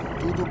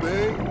 Tudo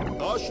bem,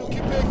 acho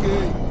que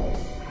peguei.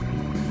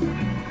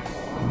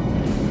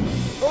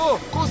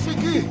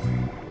 Consegui!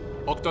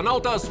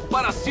 Octonautas,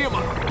 para cima!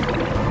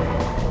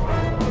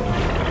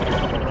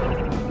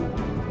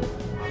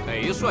 É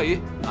isso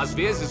aí. Às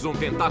vezes um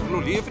tentáculo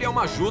livre é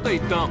uma ajuda e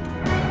tanto.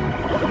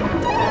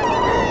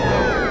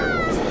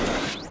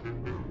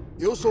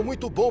 Eu sou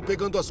muito bom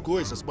pegando as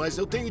coisas, mas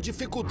eu tenho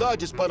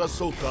dificuldades para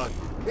soltar.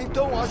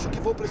 Então acho que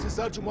vou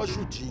precisar de uma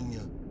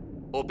ajudinha.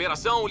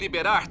 Operação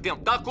Liberar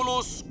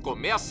Tentáculos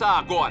começa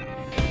agora.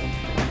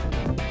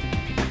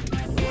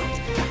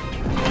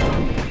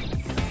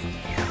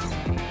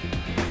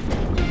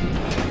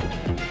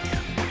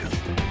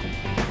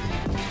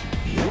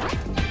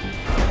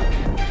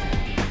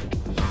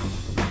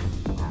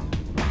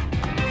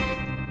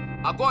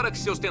 Agora que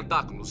seus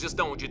tentáculos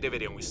estão onde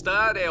deveriam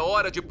estar, é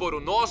hora de pôr o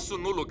nosso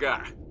no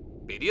lugar.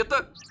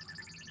 Perita?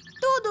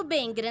 Tudo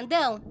bem,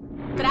 grandão.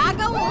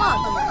 Traga o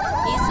módulo.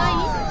 Isso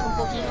aí. Um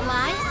pouquinho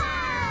mais.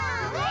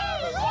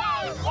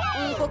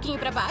 Um pouquinho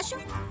pra baixo.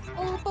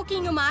 Um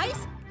pouquinho mais.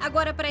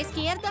 Agora pra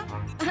esquerda.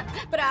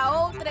 Pra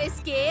outra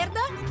esquerda.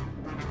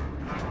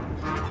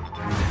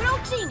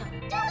 Prontinho.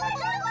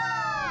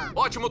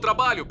 Ótimo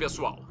trabalho,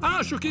 pessoal.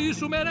 Acho que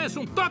isso merece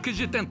um toque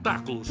de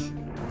tentáculos.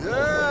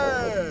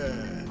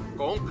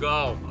 Com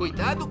calma.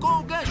 Cuidado com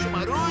o gancho,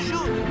 Marujo.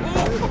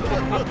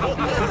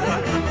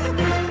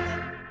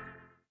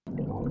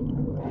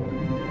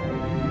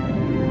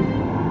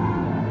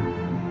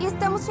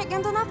 Estamos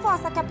chegando na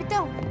fossa,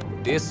 capitão.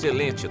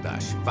 Excelente,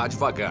 Dash. Vá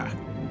devagar.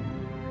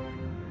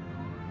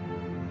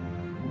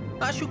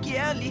 Acho que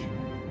é ali.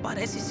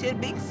 Parece ser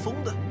bem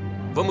funda.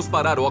 Vamos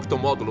parar o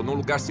octomódulo num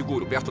lugar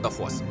seguro, perto da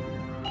fossa.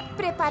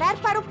 Preparar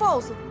para o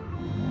pouso.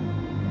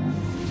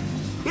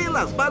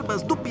 Pelas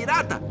barbas do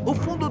pirata, o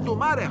fundo do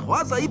mar é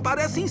rosa e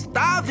parece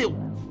instável.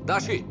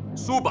 Dashi,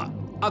 suba!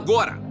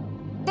 Agora!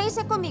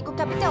 Deixa comigo,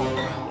 capitão.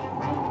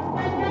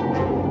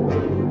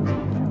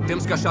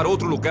 Temos que achar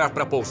outro lugar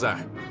para pousar.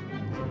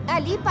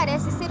 Ali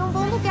parece ser um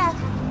bom lugar.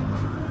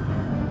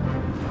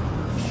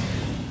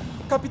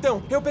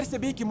 Capitão, eu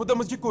percebi que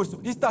mudamos de curso.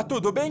 Está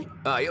tudo bem?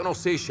 Ah, eu não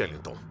sei,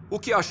 Shellington. O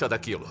que acha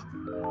daquilo?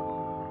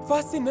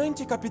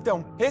 Fascinante,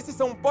 capitão. Esses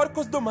são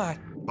porcos do mar.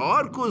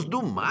 Porcos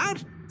do mar?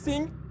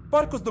 Sim.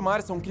 Porcos do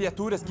mar são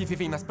criaturas que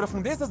vivem nas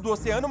profundezas do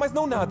oceano, mas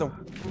não nadam.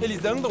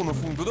 Eles andam no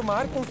fundo do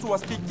mar com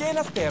suas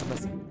pequenas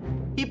pernas.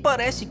 E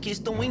parece que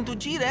estão indo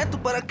direto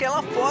para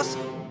aquela fossa.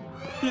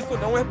 Isso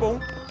não é bom.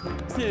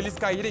 Se eles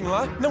caírem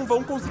lá, não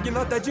vão conseguir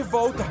nadar de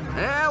volta.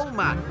 É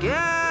uma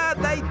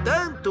queda e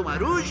tanto,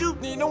 marujo.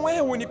 E não é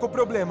o único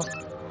problema.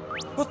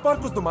 Os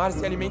porcos do mar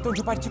se alimentam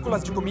de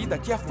partículas de comida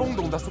que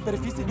afundam da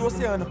superfície do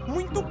oceano.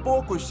 Muito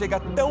pouco chega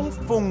tão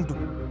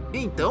fundo.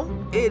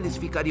 Então, eles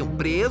ficariam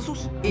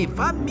presos e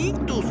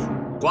famintos.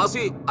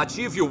 Quase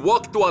ative o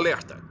Octo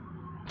Alerta.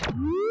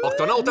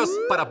 Octonautas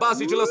para a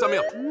base de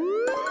lançamento.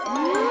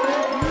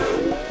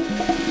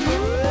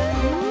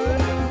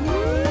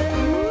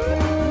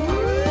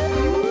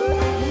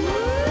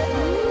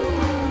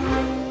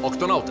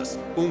 Octonautas,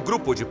 um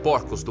grupo de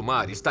porcos do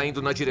mar está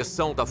indo na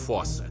direção da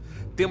fossa.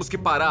 Temos que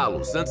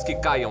pará-los antes que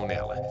caiam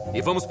nela.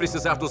 E vamos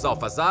precisar dos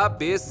alfas A,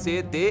 B,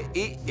 C, D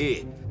e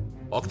E.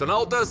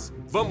 Octonautas,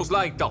 vamos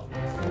lá então.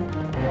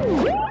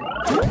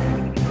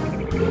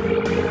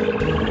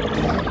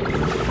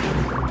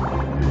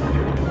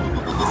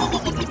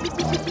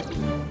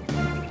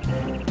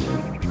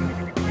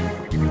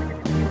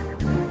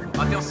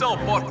 Atenção,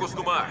 porcos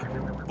do mar.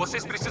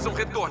 Vocês precisam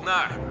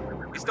retornar.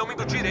 Estão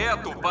indo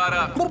direto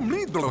para...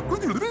 Comida!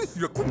 Que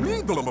delícia!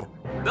 Comida!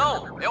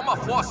 Não, é uma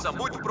fossa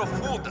muito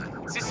profunda.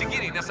 Se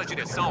seguirem nessa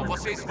direção,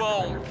 vocês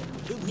vão...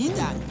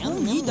 Comida!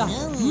 Comida!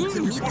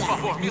 Por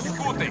favor, me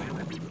escutem.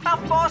 A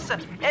fossa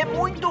é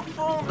muito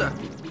funda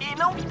e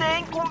não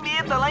tem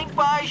comida lá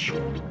embaixo.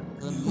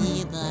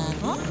 Comida!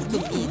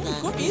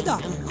 Comida!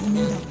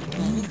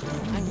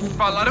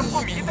 Falaram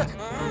comida?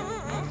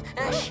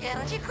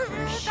 Cheiro de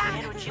comida!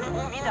 Cheiro de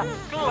comida!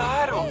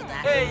 Claro!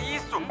 É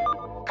isso!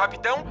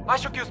 Capitão,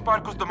 acho que os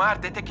porcos do mar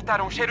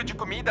detectaram cheiro de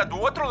comida do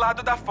outro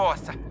lado da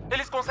fossa.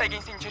 Eles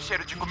conseguem sentir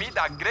cheiro de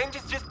comida a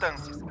grandes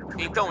distâncias.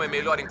 Então é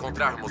melhor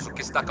encontrarmos o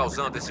que está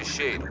causando esse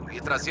cheiro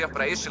e trazer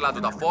para este lado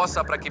da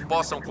fossa para que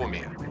possam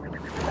comer.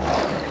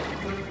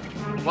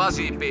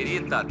 Kwazii,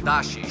 Perita,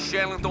 Dashi e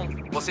Shellington,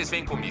 vocês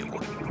vêm comigo.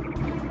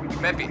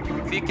 Pepe,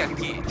 fique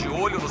aqui, de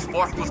olho nos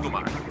porcos do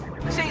mar.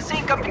 Sim,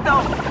 sim,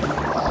 capitão.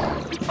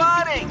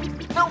 Parem!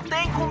 Não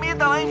tem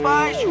comida lá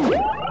embaixo.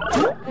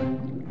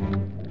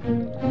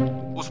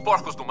 Os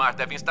porcos do mar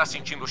devem estar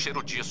sentindo o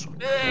cheiro disso.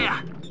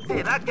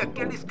 Será que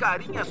aqueles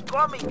carinhas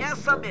comem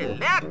essa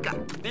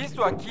meleca?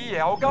 Isso aqui é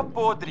alga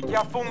podre que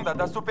afunda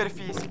da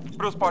superfície.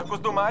 Para os porcos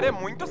do mar é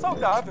muito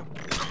saudável.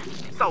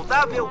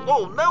 Saudável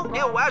ou não,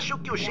 eu acho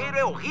que o cheiro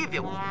é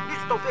horrível.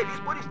 Estou feliz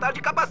por estar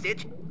de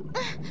capacete.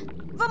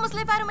 Vamos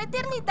levar uma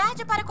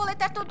eternidade para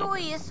coletar tudo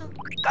isso.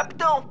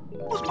 Capitão,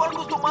 os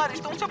porcos do mar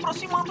estão se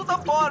aproximando da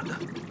borda.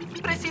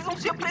 Precisam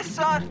se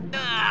apressar.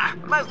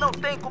 Mas não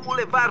tem como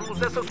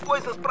levarmos essas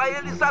coisas para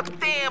eles a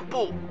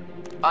tempo.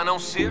 A não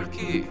ser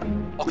que...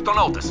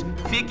 Octonautas,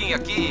 fiquem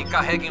aqui e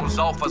carreguem os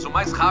alfas o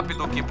mais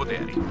rápido que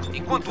puderem.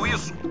 Enquanto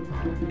isso,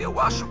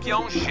 eu acho que há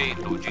um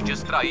jeito de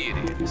distrair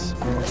eles.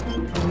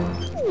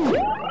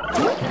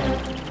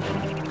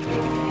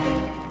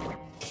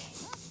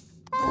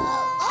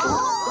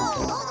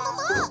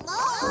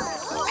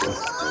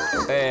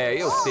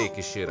 Eu sei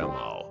que cheira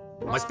mal,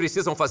 mas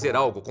precisam fazer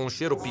algo com um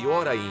cheiro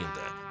pior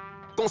ainda.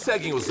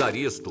 Conseguem usar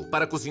isto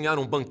para cozinhar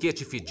um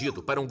banquete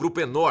fedido para um grupo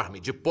enorme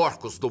de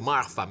porcos do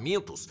mar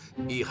famintos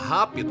e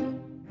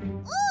rápido?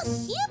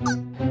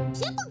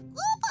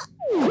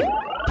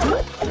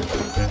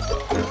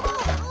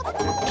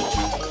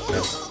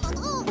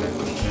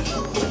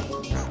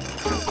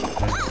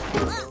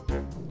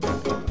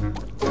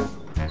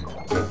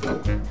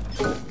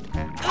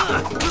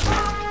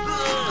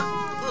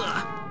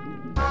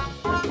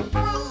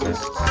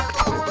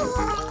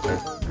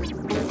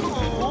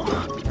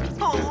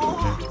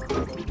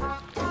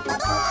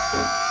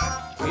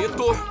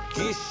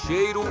 Que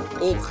cheiro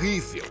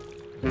horrível!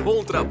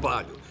 Bom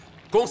trabalho!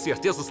 Com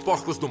certeza os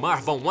porcos do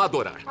mar vão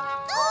adorar.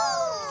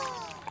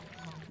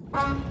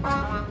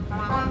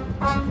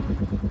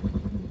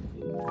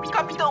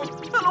 Capitão,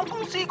 eu não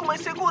consigo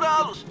mais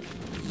segurá-los.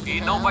 E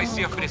não vai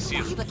ser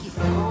preciso.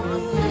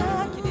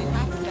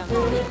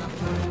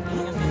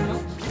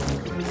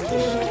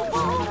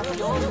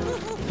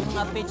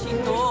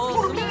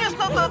 Por minhas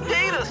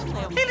nadadeiras!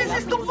 Eles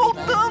estão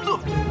voltando!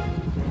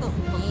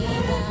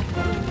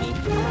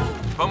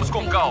 Vamos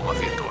com calma,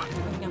 Vitor.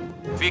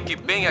 Fique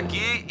bem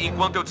aqui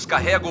enquanto eu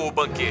descarrego o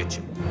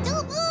banquete.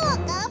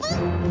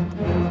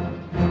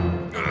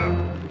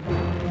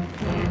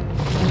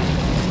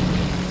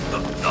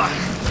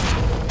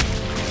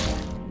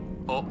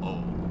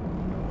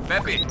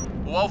 Pepe,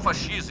 o Alpha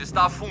X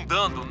está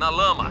afundando na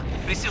lama.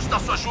 Preciso da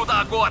sua ajuda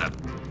agora.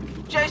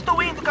 Já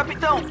estou indo,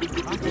 capitão.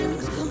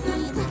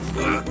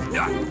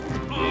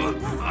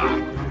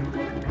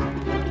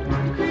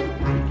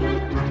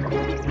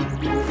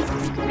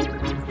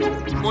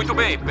 Muito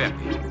bem,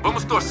 Pepe.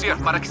 Vamos torcer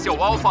para que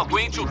seu alfa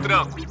aguente o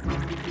tranco.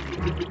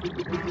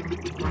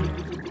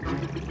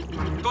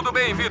 Tudo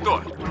bem,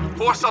 Vitor.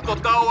 Força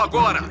total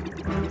agora.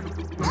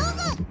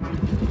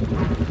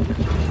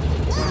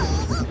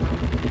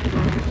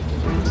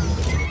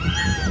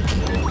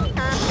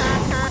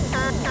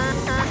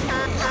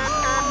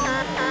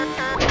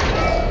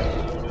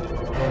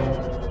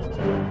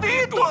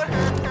 Vitor!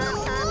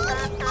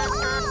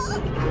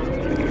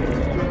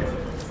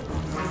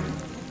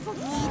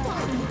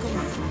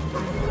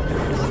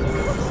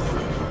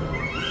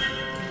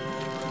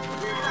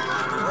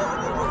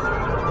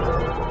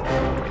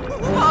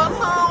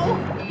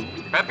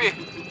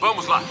 Pepe,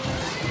 vamos lá.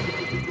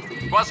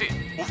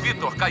 Kwazii, o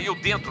Vitor caiu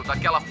dentro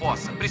daquela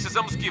fossa.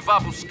 Precisamos que vá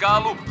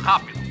buscá-lo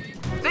rápido.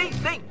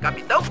 Sim,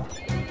 capitão.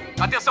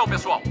 Atenção,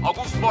 pessoal.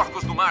 Alguns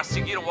porcos do mar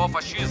seguiram o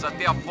Alfa X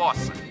até a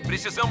fossa.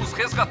 Precisamos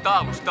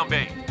resgatá-los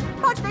também.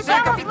 Pode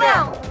deixar,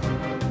 capitão.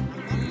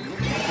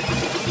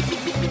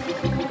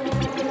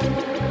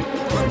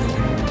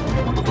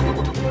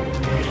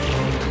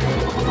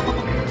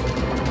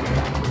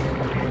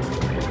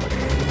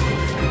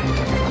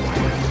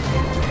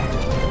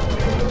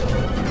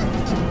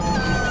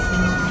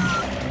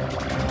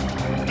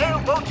 Eu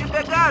vou te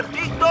pegar,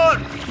 Victor!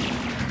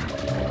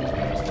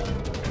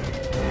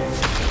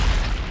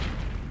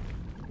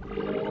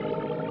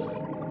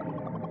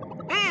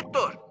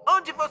 Vitor!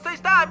 Onde você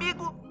está,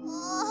 amigo?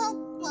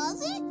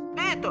 Kwazii?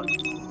 Vitor!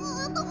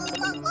 Eu tô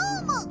muito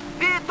lama.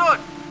 Vitor!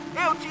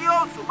 Eu te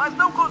ouço, mas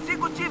não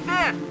consigo te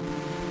ver!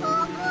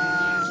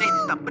 Ele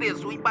está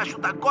preso embaixo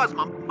da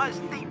gosma, mas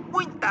tem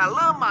muita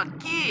lama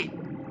aqui!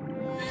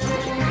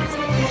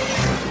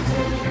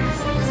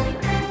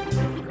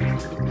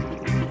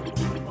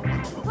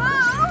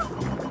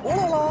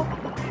 Olá!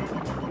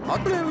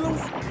 Adeus!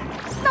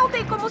 Não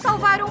tem como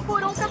salvar um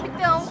por um,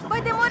 capitão.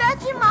 Vai demorar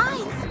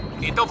demais.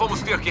 Então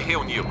vamos ter que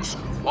reuni-los.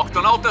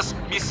 Octonautas,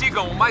 me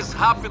sigam o mais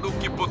rápido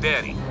que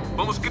puderem.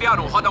 Vamos criar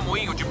um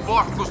rodamuinho de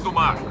porcos do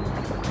mar.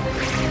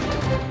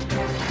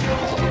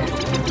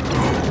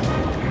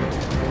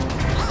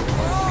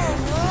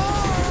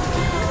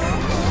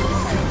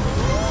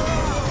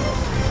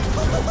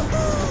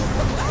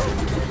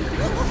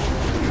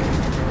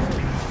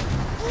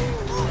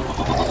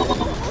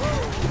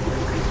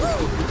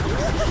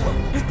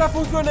 Está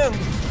funcionando.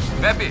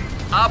 Pepe,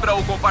 abra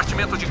o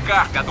compartimento de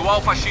carga do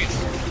Alfa X.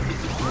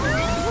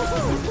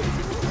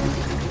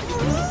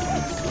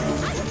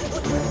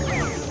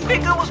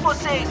 Pegamos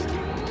vocês!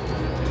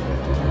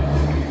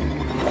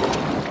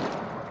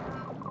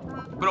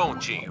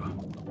 Prontinho.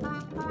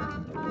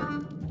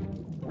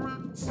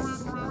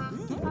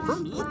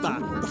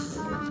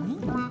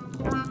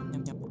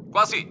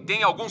 Kwazii,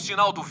 tem algum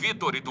sinal do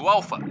Vitor e do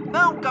Alfa?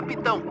 Não,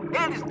 capitão.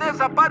 Eles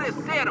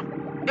desapareceram.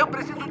 Eu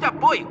preciso de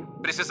apoio.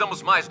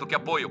 Precisamos mais do que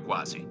apoio,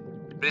 Kwazii.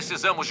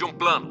 Precisamos de um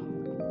plano.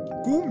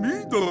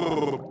 Comida!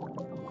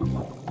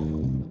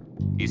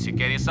 E se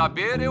querem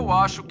saber, eu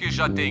acho que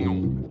já tem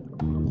um.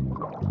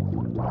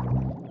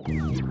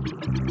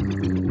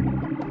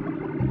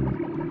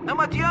 Não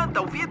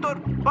adianta, o Vitor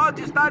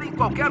pode estar em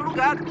qualquer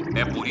lugar.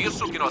 É por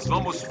isso que nós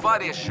vamos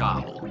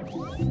farejá-lo.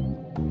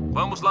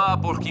 Vamos lá,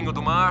 porquinho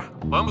do mar.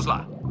 Vamos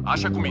lá.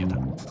 Acha comida.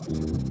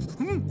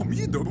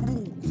 Comida?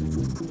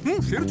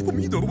 Cheiro de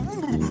comida.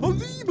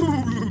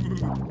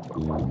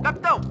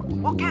 Capitão,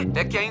 o quê?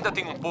 É que ainda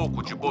tem um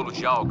pouco de bolo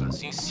de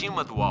algas em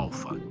cima do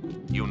Alfa.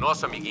 E o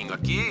nosso amiguinho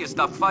aqui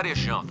está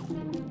farejando.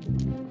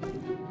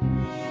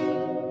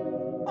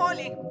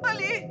 Olhem,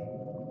 ali!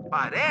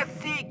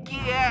 Parece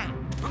que é...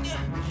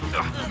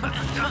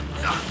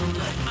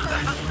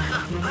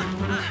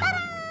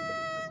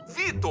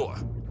 Vitor!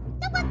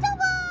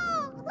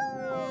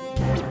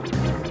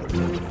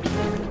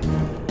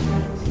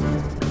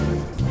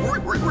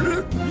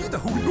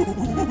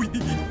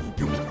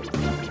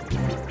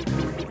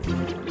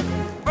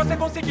 Você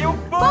conseguiu!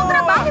 Bom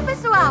trabalho,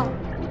 pessoal!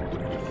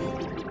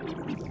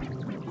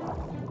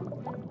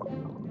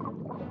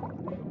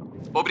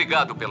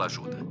 Obrigado pela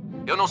ajuda.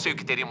 Eu não sei o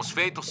que teríamos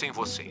feito sem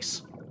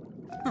vocês.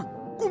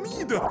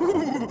 Comida!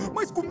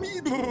 Mais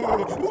comida!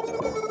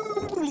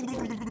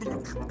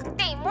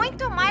 Tem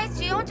muito mais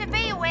de onde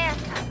veio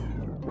essa.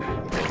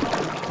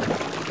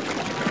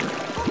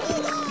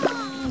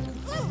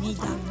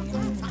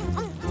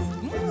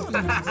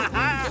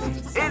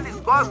 Eles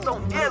gostam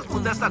mesmo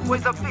dessa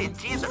coisa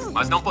fedida.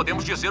 Mas não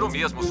podemos dizer o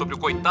mesmo sobre o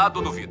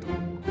coitado do Vitor.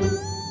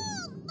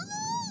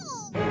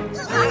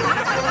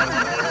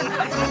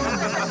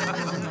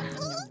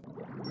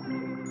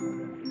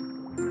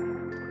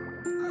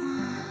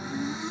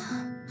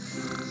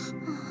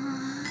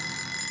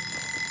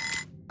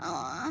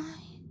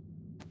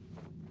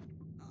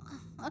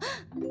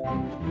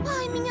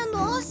 Ai, minha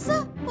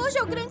nossa! Hoje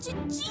é o grande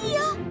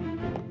dia!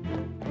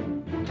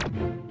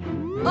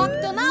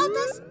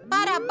 Octonautas,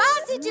 para a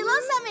base de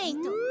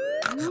lançamento!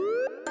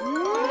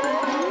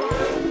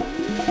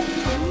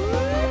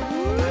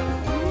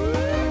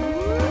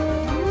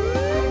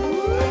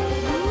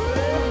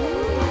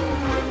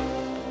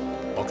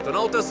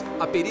 Octonautas,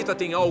 a perita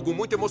tem algo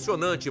muito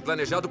emocionante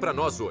planejado para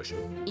nós hoje.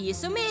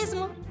 Isso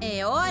mesmo.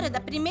 É hora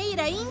da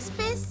primeira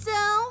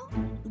inspeção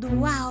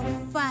do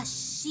Alfa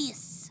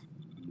X.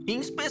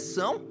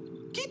 Inspeção?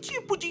 Que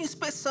tipo de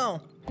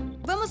inspeção?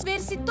 Vamos ver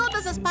se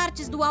todas as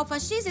partes do Alfa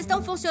X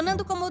estão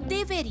funcionando como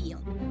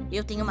deveriam.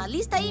 Eu tenho uma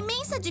lista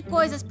imensa de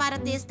coisas para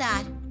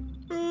testar.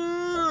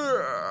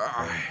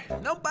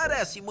 Não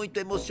parece muito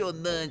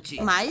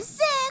emocionante. Mas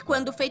é,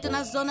 quando feito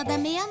na Zona da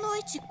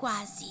Meia-Noite,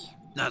 quase.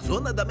 Na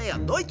Zona da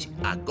Meia-Noite?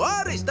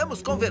 Agora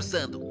estamos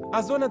conversando. A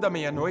Zona da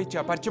Meia-Noite é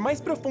a parte mais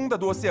profunda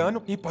do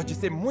oceano e pode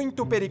ser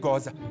muito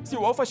perigosa. Se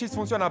o Alfa X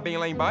funcionar bem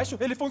lá embaixo,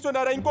 ele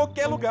funcionará em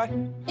qualquer lugar.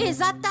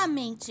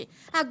 Exatamente.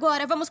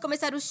 Agora vamos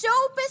começar o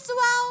show,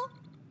 pessoal.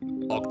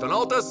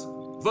 Octonautas,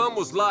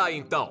 vamos lá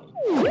então.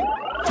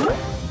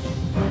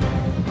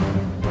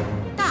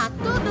 Tá,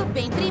 tudo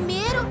bem.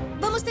 Primeiro,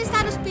 vamos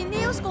testar os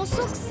pneus com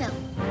sucção.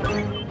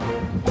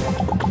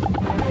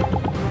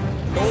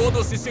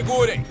 Todos se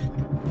segurem.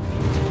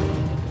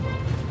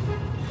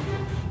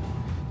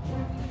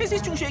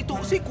 Existe um jeito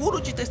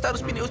seguro de testar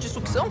os pneus de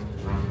sucção?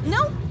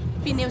 Não?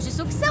 Pneus de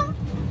sucção?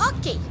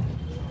 Ok.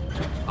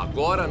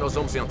 Agora nós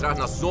vamos entrar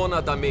na Zona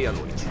da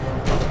Meia-Noite.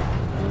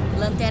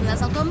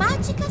 Lanternas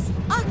automáticas?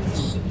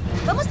 Ok.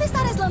 Vamos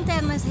testar as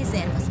lanternas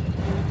reservas.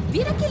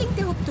 Vira aquele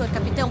interruptor,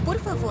 capitão, por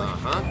favor.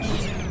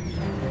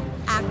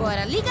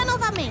 Agora liga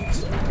novamente.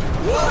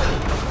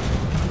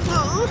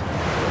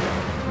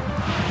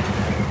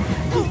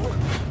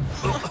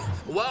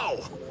 Uau!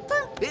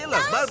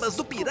 Pelas barbas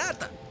do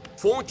pirata!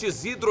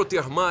 Fontes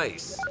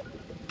hidrotermais.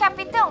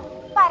 Capitão,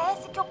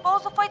 parece que o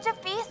pouso foi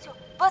difícil.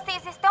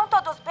 Vocês estão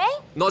todos bem?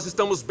 Nós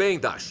estamos bem,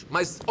 Dash,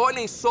 mas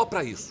olhem só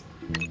para isso.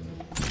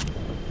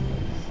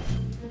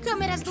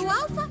 Câmeras do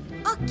Alfa?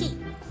 Ok.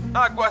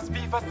 Águas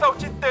vivas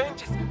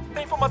saltitantes.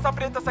 Tem fumaça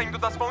preta saindo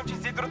das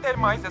fontes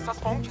hidrotermais. Essas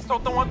fontes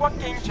soltam água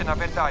quente, na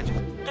verdade.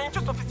 Quente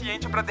o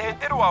suficiente para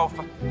derreter o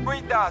Alfa.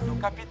 Cuidado,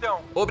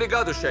 capitão.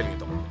 Obrigado,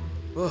 Shellington.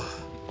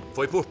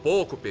 Foi por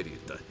pouco,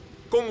 perita.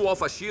 Como o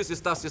Alfa X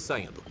está se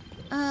saindo?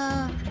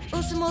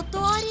 Os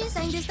motores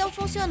ainda estão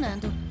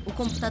funcionando. O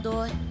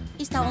computador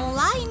está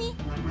online.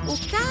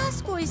 O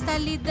casco está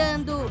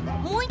lidando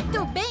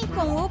muito bem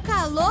com o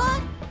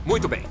calor.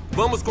 Muito bem,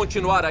 vamos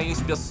continuar a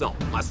inspeção,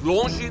 mas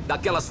longe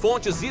daquelas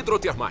fontes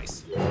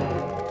hidrotermais.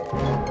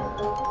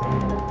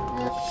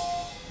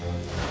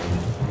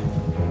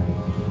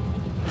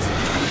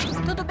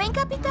 Tudo bem,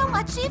 capitão?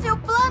 Ative o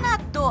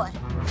planador.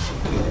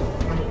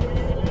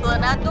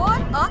 Planador,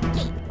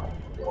 ok.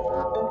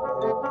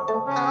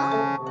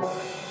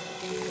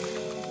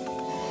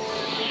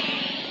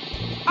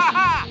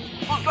 Haha!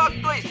 Os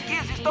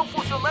Octo-esquis estão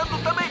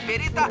funcionando também,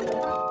 perita!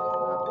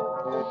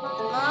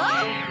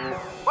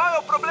 Qual é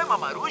o problema,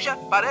 Maruja?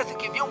 Parece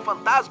que viu um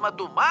fantasma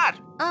do mar.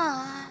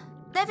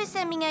 Deve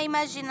ser minha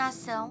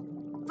imaginação.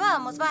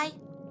 Vamos, vai.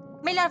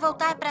 Melhor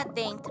voltar pra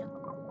dentro.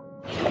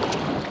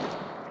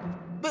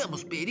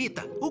 Vamos,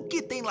 perita. O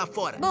que tem lá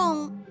fora?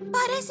 Bom,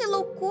 parece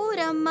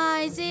loucura,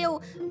 mas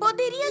eu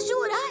poderia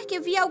jurar que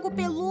vi algo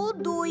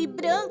peludo e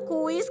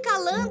branco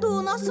escalando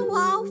o nosso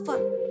Alfa.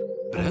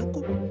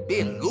 Branco?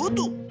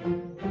 Peludo?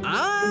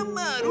 Ah,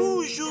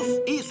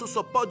 marujos! Isso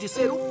só pode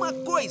ser uma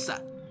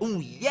coisa.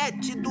 Um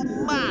Yeti do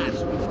mar.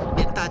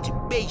 Metade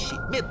peixe,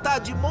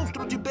 metade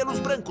monstro de pelos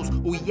brancos.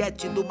 O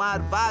Yeti do mar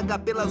vaga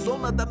pela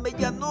Zona da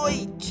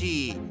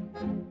Meia-Noite.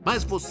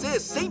 Mas você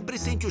sempre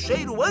sente o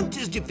cheiro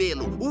antes de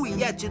vê-lo. O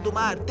Yeti do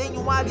mar tem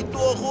um hálito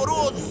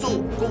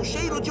horroroso, com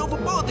cheiro de ovo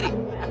podre.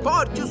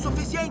 Forte o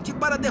suficiente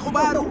para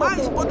derrubar o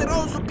mais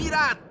poderoso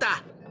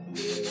pirata.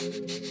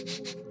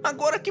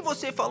 Agora que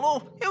você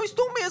falou, eu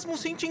estou mesmo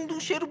sentindo um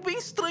cheiro bem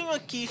estranho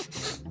aqui.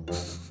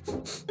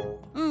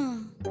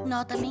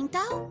 Nota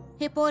mental,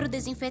 repor o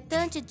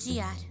desinfetante de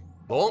ar.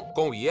 Bom,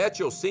 com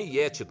Yeti ou sem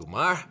Yeti do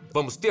mar,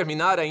 vamos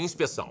terminar a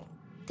inspeção.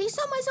 Tem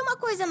só mais uma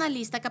coisa na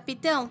lista,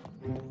 capitão.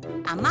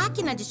 A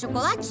máquina de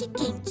chocolate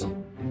quente.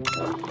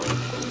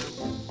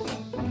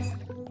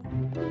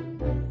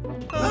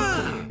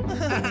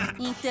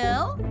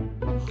 Então?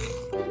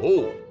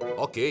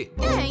 Ok.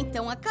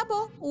 Então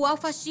acabou. O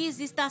Alfa X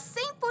está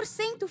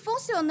 100%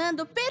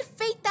 funcionando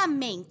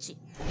perfeitamente.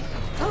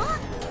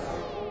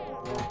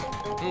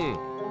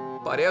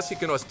 Parece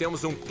que nós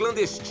temos um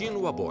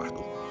clandestino a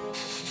bordo.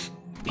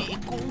 E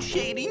com um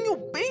cheirinho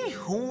bem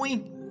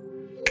ruim.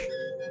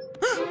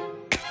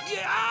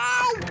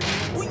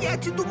 O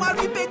Yeti do mar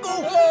me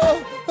pegou!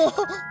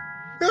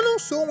 Eu não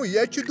sou um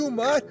Yeti do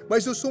mar,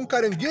 mas eu sou um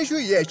caranguejo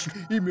Yeti.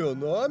 E meu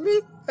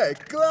nome é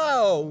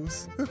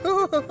Klaus.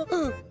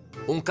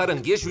 Um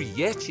caranguejo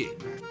Yeti?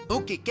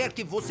 O que quer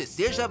que você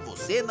seja,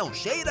 você não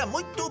cheira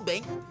muito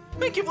bem.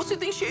 É que você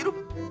tem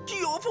cheiro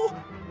de ovo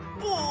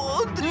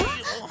podre.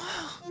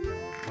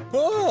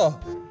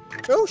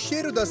 É o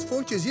cheiro das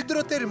fontes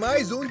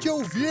hidrotermais onde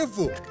eu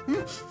vivo.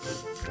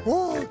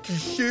 Que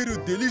cheiro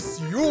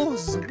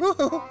delicioso!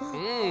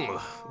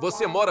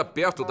 Você mora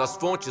perto das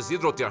fontes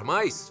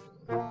hidrotermais?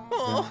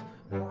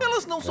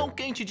 Elas não são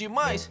quentes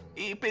demais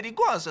e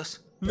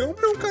perigosas? não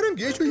para um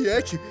caranguejo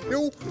Yeti.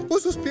 Eu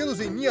uso os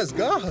pelos em minhas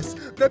garras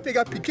para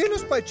pegar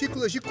pequenas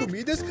partículas de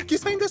comidas que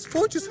saem das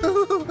fontes.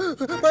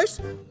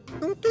 Mas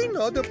não tem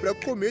nada para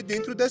comer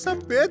dentro dessa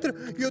pedra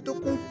e eu tô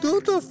com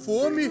tanta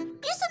fome.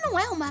 Isso não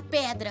é uma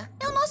pedra,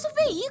 é o nosso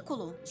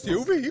veículo.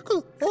 Seu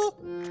veículo? Oh,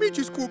 me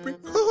desculpem.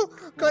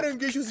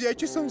 Caranguejos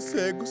Yeti são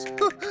cegos.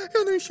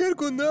 Eu não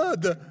enxergo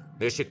nada.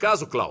 Neste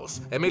caso, Klaus,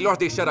 é melhor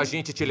deixar a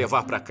gente te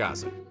levar para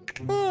casa.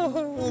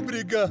 Oh,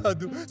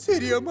 obrigado.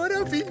 Seria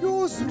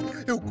maravilhoso.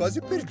 Eu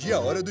quase perdi a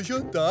hora do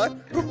jantar.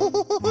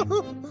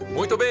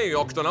 Muito bem,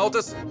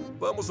 Octonautas.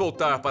 Vamos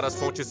voltar para as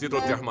fontes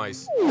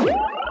hidrotermais.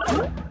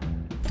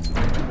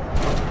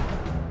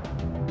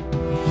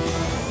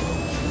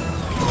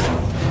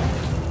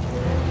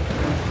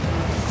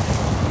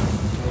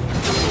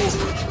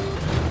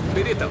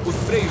 Perita, os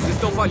freios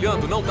estão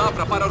falhando. Não dá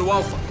para parar o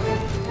Alfa.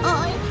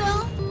 Ai,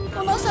 não.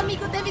 O nosso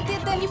amigo deve ter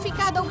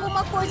danificado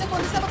alguma coisa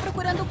quando estava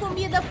procurando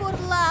comida por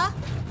lá.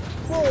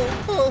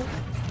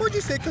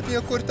 Pode ser que eu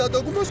tenha cortado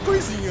algumas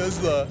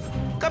coisinhas lá.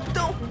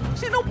 Capitão,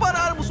 se não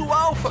pararmos o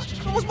Alfa,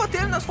 vamos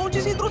bater nas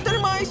fontes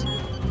hidrotermais.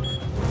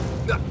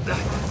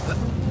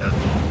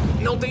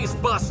 Não tem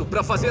espaço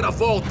para fazer a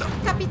volta.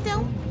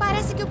 Capitão,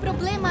 parece que o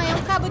problema é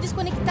um cabo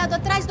desconectado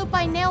atrás do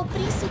painel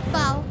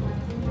principal.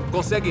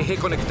 Consegue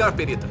reconectar,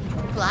 Perita?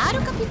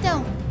 Claro,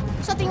 capitão.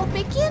 Só tem um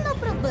pequeno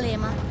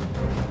problema.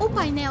 O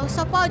painel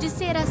só pode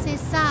ser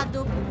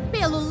acessado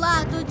pelo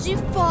lado de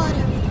fora.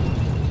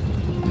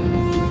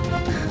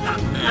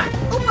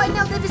 O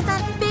painel deve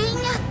estar bem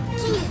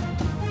aqui.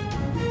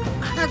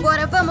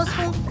 Agora vamos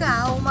com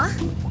calma.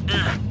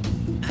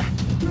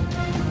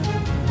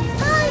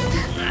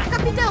 Ai,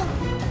 capitão,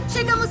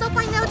 chegamos ao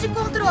painel de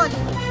controle.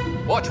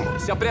 Ótimo,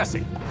 se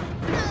apressem.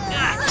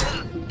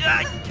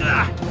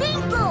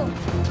 Bingo!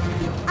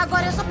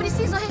 Agora eu só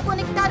preciso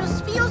reconectar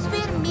os fios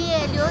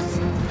vermelhos.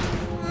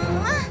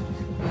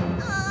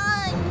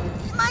 Ai,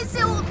 mas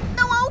eu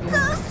não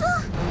alcanço.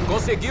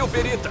 Conseguiu,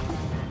 Perita?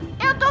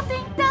 Eu tô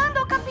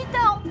tentando,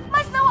 capitão,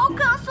 mas não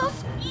alcanço os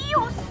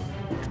fios.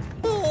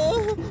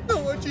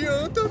 Não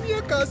adianta,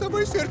 minha casa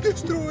vai ser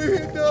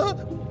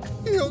destruída.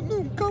 Eu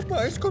nunca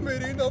mais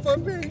comerei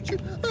novamente.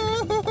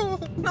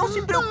 Não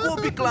se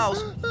preocupe,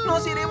 Klaus.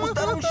 Nós iremos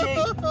dar um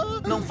jeito.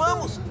 Não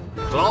vamos?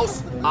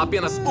 Klaus, há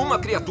apenas uma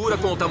criatura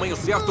com o tamanho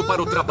certo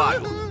para o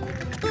trabalho.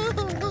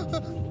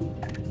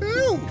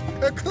 Eu?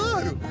 É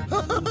claro.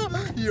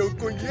 E eu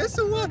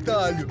conheço um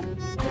atalho.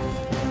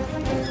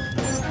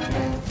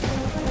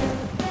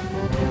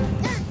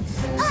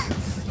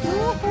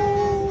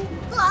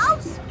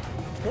 Klaus?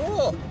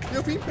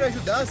 Eu vim pra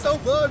ajudar a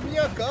salvar a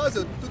minha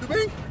casa, tudo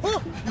bem?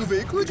 E o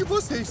veículo de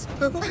vocês.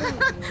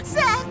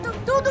 Certo!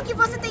 Tudo que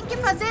você tem que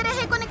fazer é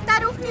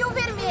reconectar o fio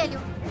vermelho.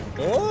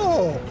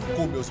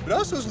 Com meus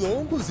braços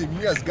longos e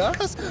minhas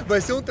garras,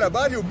 vai ser um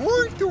trabalho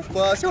muito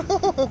fácil.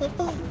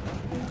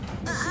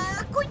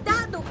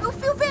 Cuidado! O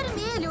fio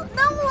vermelho,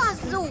 não o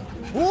azul.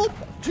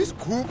 Opa,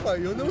 desculpa,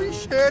 eu não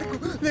enxergo.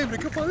 Lembra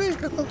que eu falei?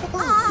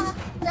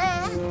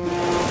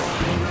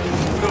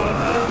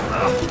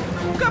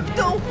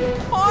 Capitão,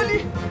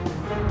 olhe!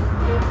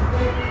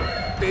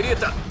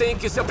 Perita, tem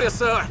que se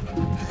apressar.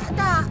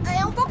 Tá,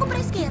 é um pouco pra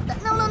esquerda.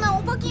 Não,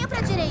 um pouquinho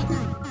pra direita.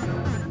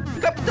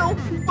 Capitão,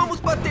 vamos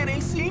bater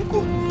em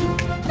 5.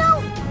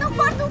 Não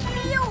corta o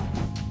fio.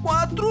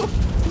 4.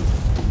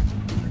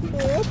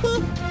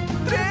 Opa!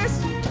 3.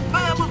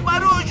 Vamos,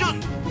 marujos!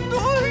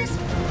 2.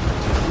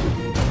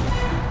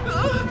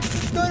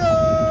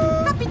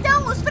 Tcharam!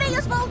 Capitão, os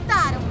freios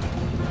voltaram.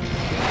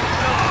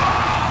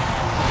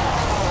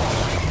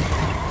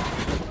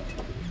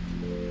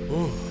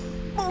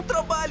 Bom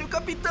trabalho,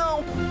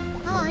 capitão!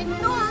 Ai,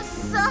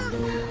 nossa!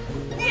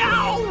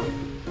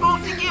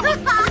 Conseguimos!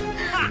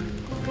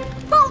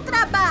 Bom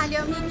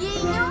trabalho,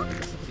 amiguinho!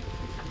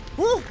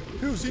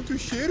 Eu sinto o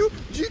cheiro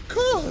de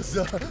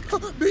casa!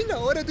 Bem na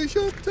hora do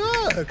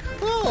jantar!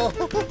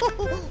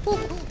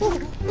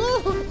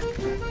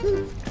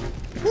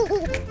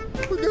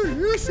 Que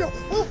delícia!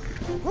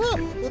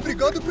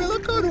 Obrigado pela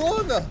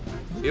carona!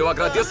 Eu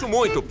agradeço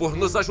muito por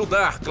nos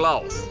ajudar,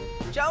 Klaus.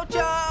 Tchau,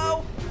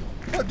 tchau!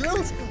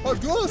 Adeus!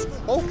 Adeus!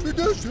 Auf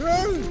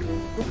Wiedersehen!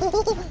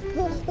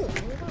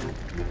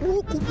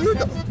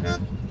 Comida!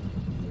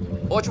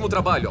 Ótimo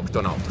trabalho,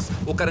 Octonautas.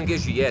 O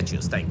caranguejo Yeti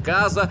está em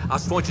casa,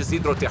 as fontes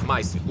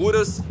hidrotermais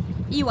seguras.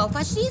 E o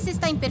Alfa X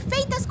está em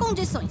perfeitas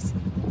condições.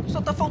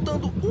 Só tá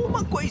faltando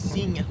uma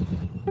coisinha.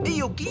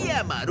 E o que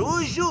é,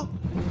 marujo?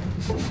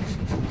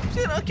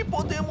 Será que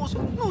podemos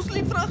nos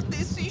livrar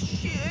desse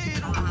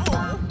cheiro?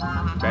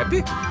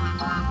 Pepe?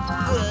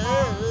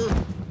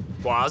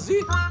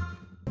 Quase?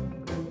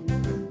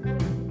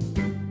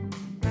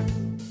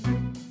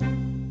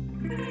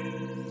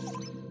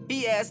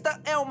 E esta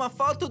é uma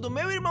foto do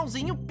meu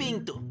irmãozinho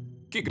Pinto.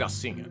 Que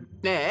gracinha.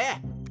 É.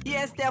 E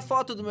esta é a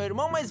foto do meu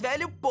irmão mais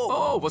velho, Paul.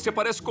 Oh, você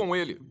parece com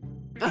ele.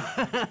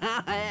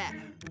 É.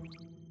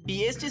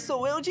 E este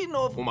sou eu de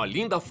novo. Uma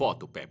linda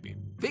foto, Pepe.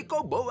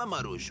 Ficou boa,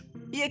 marujo.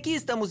 E aqui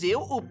estamos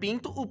eu, o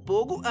Pinto, o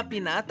Pogo, a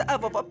Pinata, a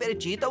Vovó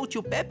Perdida, o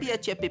tio Pepe e a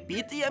tia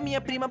Pepita e a minha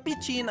prima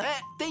Pitina.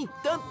 Tem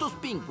tantos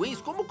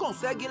pinguins, como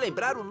consegue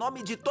lembrar o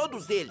nome de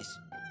todos eles?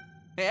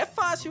 É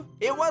fácil.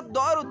 Eu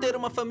adoro ter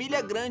uma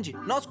família grande.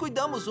 Nós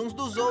cuidamos uns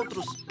dos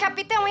outros.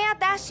 Capitão, é a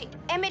Dashi.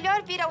 É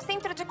melhor vir ao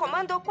centro de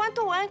comando o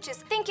quanto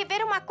antes. Tem que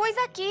ver uma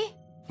coisa aqui.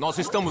 Nós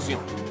estamos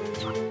indo.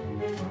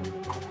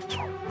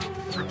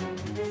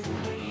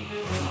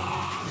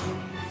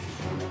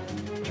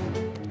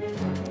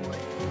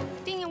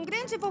 Tem um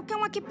grande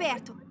vulcão aqui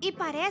perto. E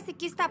parece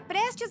que está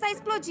prestes a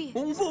explodir.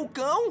 Um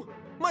vulcão?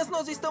 Mas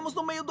nós estamos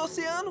no meio do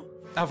oceano.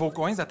 Há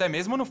vulcões até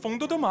mesmo no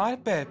fundo do mar,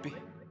 Pepe.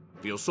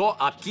 Viu só?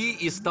 Aqui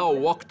está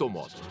o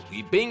octomódulo.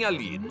 E bem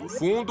ali, no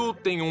fundo,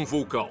 tem um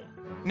vulcão.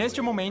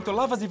 Neste momento,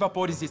 lavas e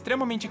vapores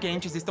extremamente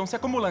quentes estão se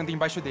acumulando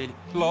embaixo dele.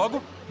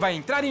 Logo, vai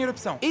entrar em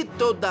erupção. E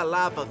toda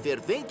lava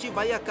fervente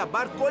vai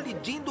acabar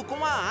colidindo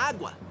com a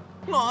água.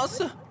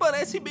 Nossa,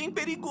 parece bem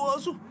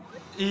perigoso.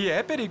 E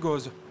é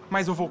perigoso.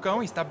 Mas o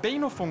vulcão está bem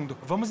no fundo.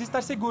 Vamos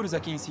estar seguros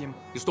aqui em cima.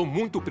 Estou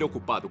muito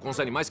preocupado com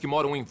os animais que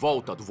moram em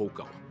volta do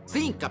vulcão.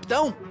 Sim,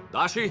 capitão.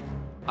 Dashi,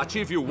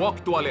 ative o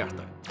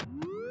Octo-alerta.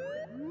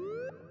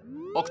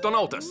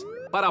 Octonautas,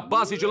 para a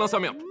base de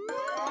lançamento.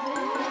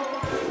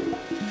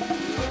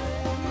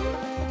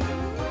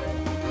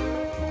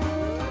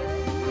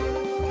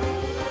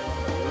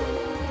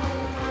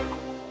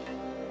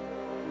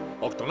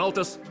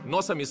 Octonautas,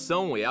 nossa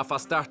missão é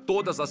afastar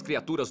todas as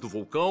criaturas do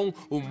vulcão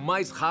o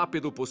mais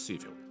rápido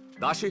possível.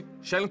 Dashi,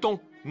 Shellington,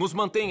 nos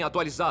mantenha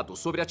atualizados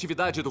sobre a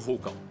atividade do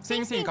vulcão.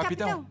 Sim,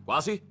 capitão.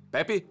 Kwazii,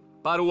 Pepe,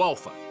 para o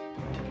Alpha.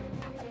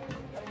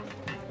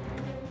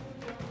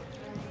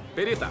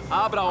 Perita,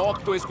 abra a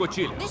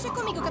octo-escotilha. Deixa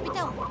comigo,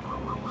 capitão.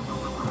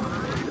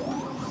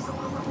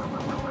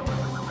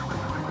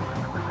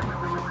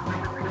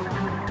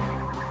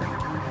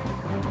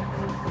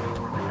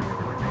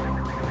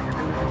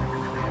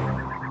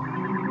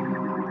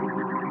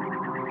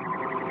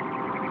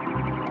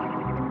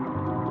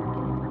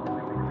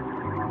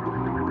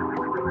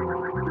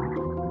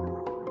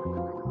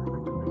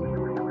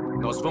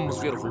 Nós vamos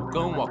ver o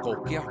vulcão a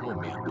qualquer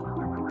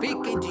momento.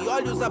 Fiquem de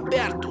olhos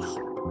abertos.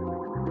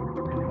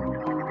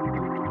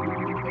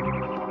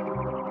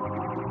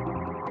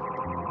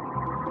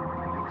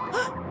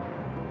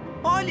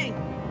 Olhem!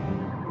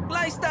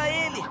 Lá está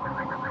ele!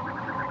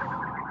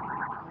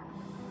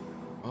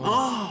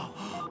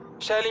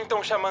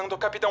 Shellington chamando o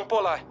Capitão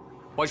Polar.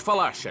 Pode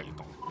falar,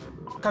 Shellington.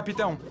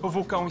 Capitão, o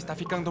vulcão está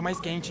ficando mais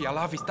quente e a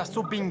lava está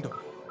subindo.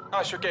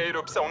 Acho que a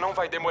erupção não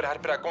vai demorar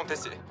para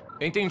acontecer.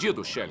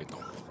 Entendido,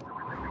 Shellington.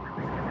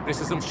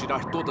 Precisamos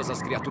tirar todas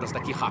as criaturas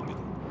daqui rápido.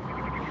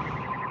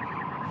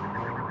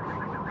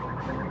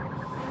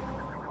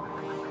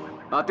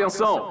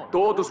 Atenção,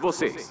 todos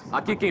vocês.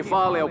 Aqui quem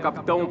fala é o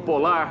Capitão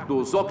Polar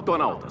dos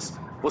Octonautas.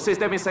 Vocês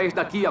devem sair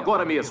daqui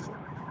agora mesmo.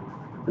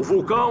 O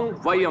vulcão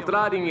vai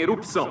entrar em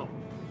erupção.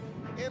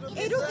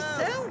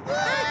 Erupção?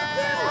 Sai!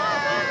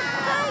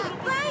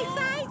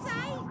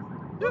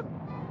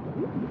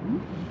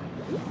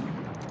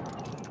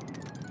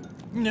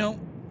 Não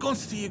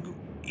consigo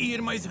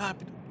ir mais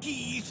rápido. Que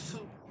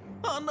isso?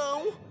 Ah,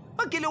 não!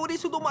 Aquele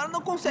ouriço do mar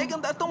não consegue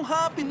andar tão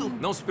rápido.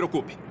 Não se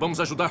preocupe. Vamos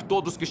ajudar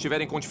todos que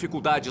estiverem com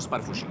dificuldades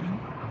para fugir.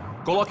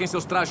 Coloquem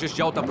seus trajes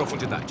de alta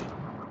profundidade.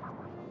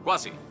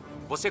 Kwazii,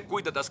 você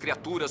cuida das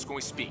criaturas com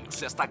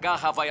espinhos. Esta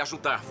garra vai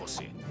ajudar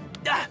você.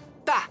 Ah,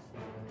 tá.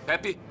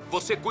 Pepe,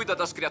 você cuida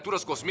das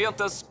criaturas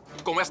gosmentas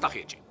com esta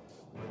rede.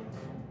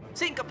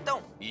 Sim,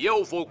 capitão. E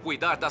eu vou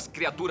cuidar das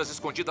criaturas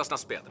escondidas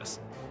nas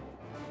pedras.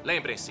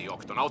 Lembrem-se,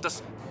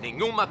 Octonautas,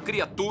 nenhuma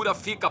criatura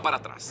fica para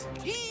trás.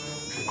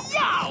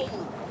 Iau!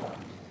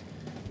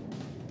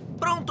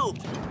 Pronto!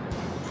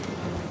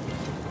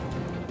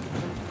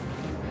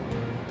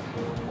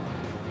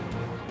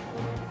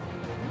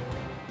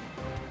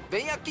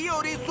 Vem aqui,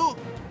 ouriço!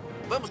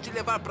 Vamos te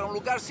levar para um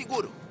lugar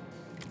seguro.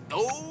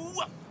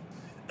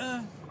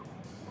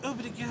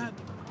 Obrigado.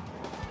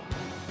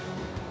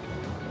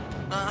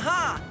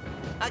 Aham!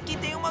 Aqui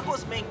tem uma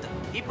gosmenta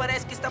e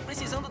parece que está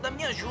precisando da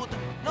minha ajuda.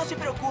 Não se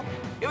preocupe,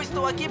 eu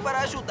estou aqui para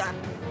ajudar.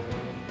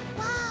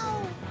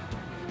 Uau!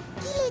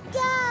 Que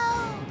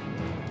legal!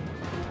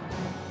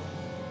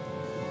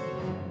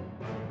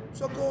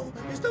 Socorro!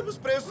 Estamos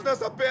presos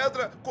nessa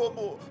pedra,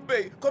 como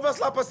as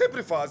lapas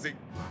sempre fazem.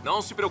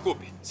 Não se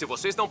preocupe. Se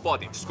vocês não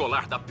podem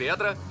descolar da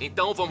pedra,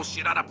 então vamos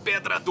tirar a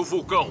pedra do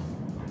vulcão.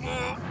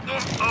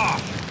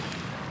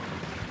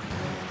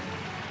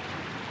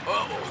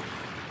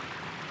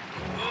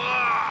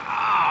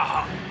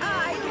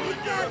 Ai,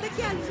 obrigada,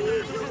 que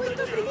alívio!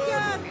 Muito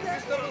obrigada!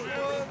 Estamos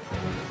voando!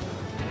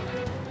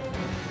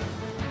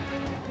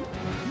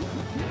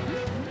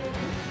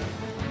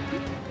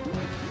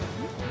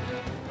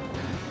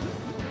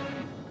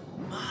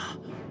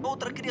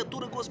 Outra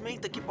criatura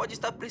gosmenta que pode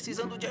estar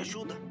precisando de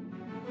ajuda.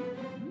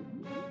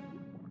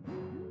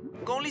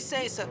 Com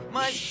licença,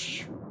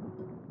 mas...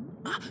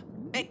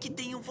 é que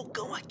tem um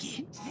vulcão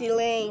aqui.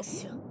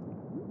 Silêncio.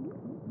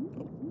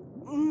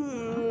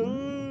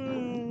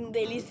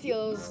 Delícia.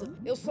 ansioso.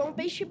 Eu sou um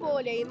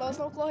peixe-bolha e nós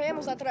não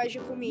corremos atrás de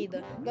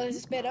comida. Nós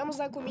esperamos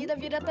a comida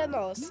vir até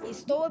nós.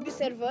 Estou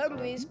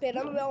observando e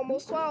esperando meu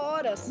almoço há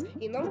horas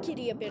e não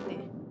queria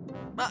perder.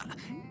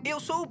 Eu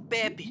sou o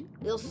Pepe.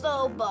 Eu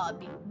sou o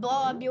Bob.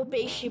 Bob, o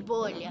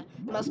peixe-bolha.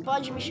 Mas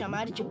pode me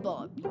chamar de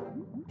Bob.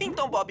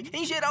 Então, Bob,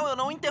 em geral eu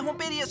não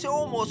interromperia seu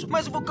almoço,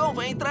 mas o vulcão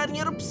vai entrar em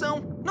erupção.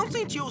 Não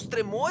sentiu os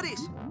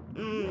tremores?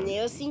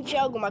 Eu senti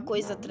alguma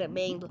coisa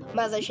tremendo,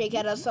 mas achei que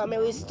era só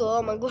meu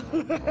estômago.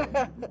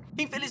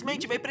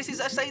 Infelizmente vai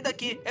precisar sair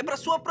daqui. É pra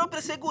sua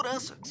própria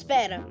segurança.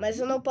 Espera, mas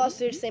eu não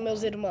posso ir sem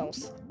meus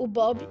irmãos. O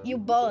Bob e o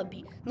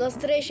Bob. Nós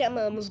três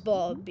chamamos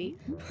Bob.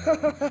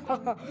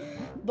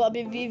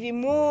 Bob vive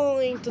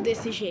muito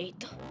desse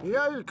jeito. E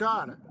aí,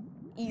 cara?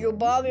 E o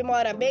Bob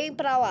mora bem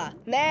pra lá,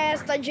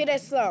 nesta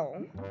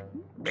direção.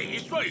 É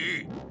isso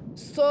aí.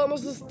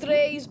 Somos os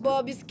 3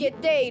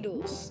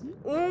 bobisqueteiros.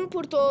 Um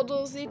por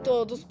todos e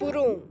todos por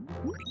um.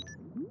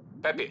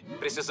 Pepe,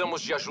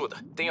 precisamos de ajuda.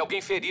 Tem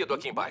alguém ferido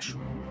aqui embaixo.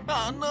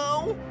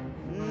 Não!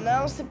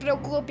 Não se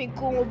preocupe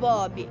com o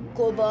Bob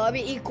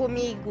e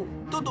comigo.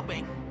 Tudo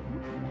bem.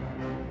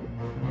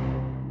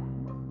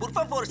 Por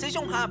favor,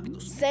 sejam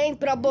rápidos. Sem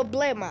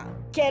problema.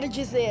 Quer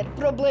dizer,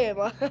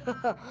 problema.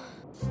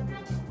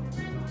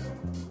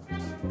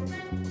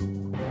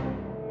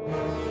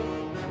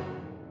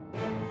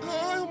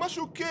 Eu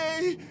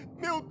machuquei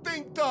meu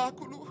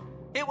tentáculo.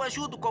 Eu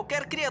ajudo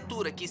qualquer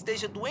criatura que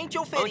esteja doente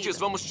ou ferida. Antes,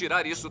 vamos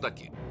tirar isso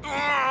daqui.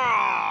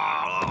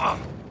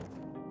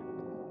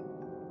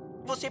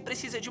 Você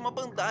precisa de uma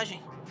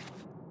bandagem.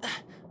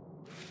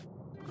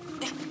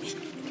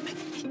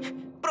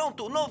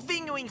 Pronto,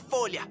 novinho em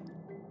folha.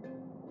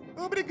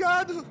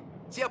 Obrigado.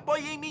 Se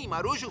apoie em mim,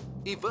 Marujo,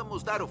 e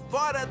vamos dar o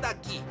fora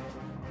daqui.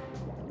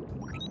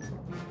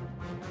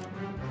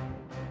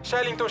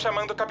 Shellington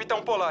chamando o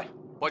Capitão Polar.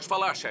 Pode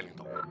falar,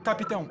 Shellington.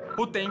 Capitão,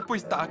 o tempo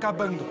está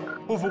acabando.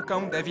 O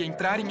vulcão deve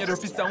entrar em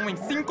erupção em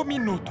 5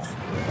 minutos.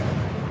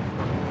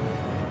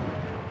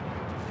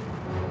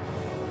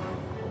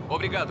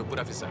 Obrigado por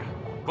avisar.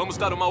 Vamos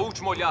dar uma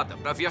última olhada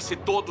para ver se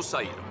todos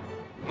saíram.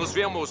 Nos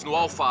vemos no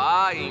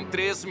Alfa A em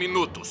 3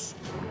 minutos.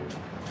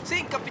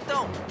 Sim,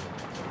 capitão.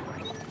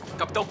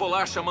 Capitão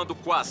Polar chamando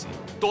Kwazii.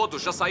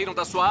 Todos já saíram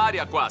da sua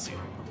área, Kwazii.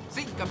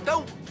 Sim,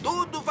 capitão.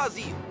 Tudo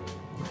vazio.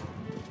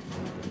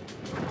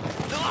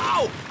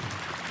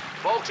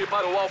 Volte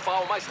para o Alfa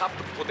A o mais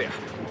rápido que puder.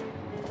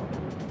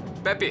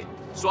 Pepe,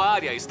 sua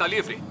área está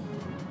livre?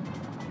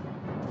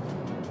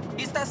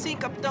 Está sim,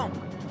 capitão.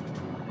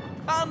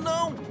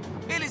 Não!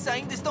 Eles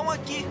ainda estão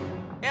aqui.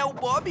 É o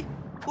Bob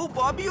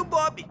e o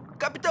Bob.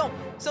 Capitão,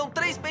 são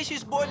 3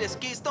 peixes-bolhas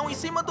que estão em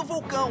cima do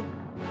vulcão.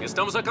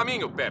 Estamos a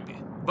caminho, Pepe.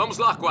 Vamos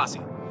lá,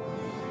 Kwazii.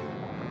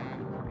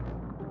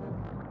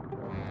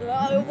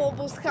 Eu vou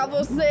buscar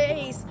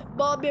vocês.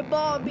 Bob,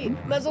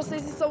 mas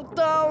vocês estão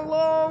tão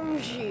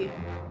longe.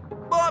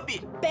 Bob!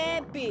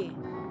 Pepe!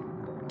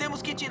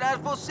 Temos que tirar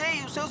você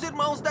e os seus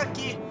irmãos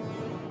daqui.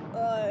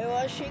 Eu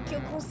achei que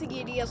eu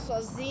conseguiria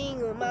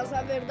sozinho, mas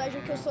a verdade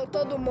é que eu sou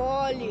todo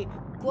mole,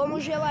 como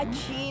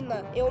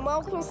gelatina. Eu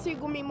mal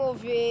consigo me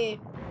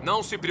mover.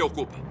 Não se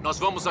preocupe, nós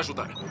vamos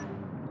ajudar.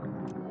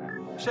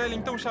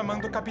 Shellington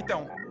chamando o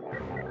capitão.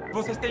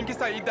 Vocês têm que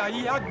sair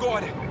daí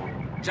agora.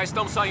 Já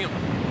estamos saindo.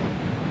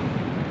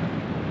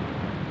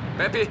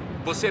 Pepe,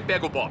 você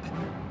pega o Bob.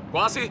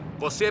 Kwazii,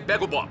 você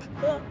pega o Bob.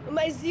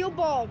 Mas e o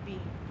Bob?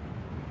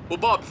 O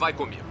Bob vai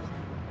comigo.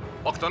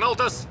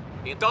 Octonautas,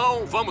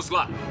 então vamos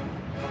lá.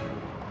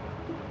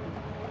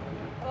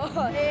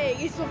 Ei,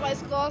 isso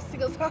faz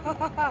cócegas.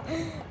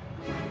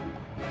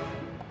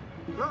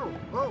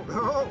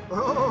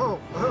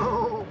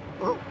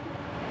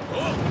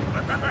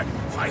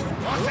 Faz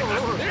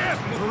cócegas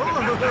mesmo!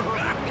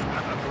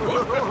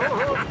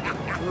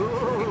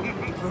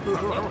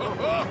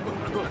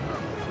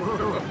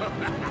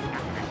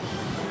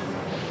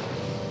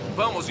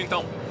 Vamos,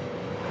 então.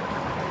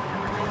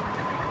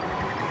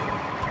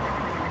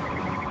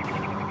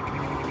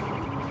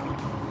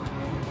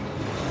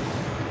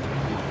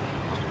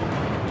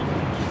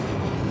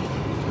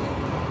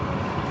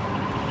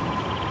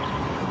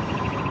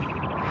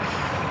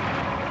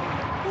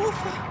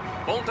 Ufa!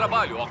 Bom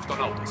trabalho,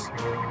 Octonautas.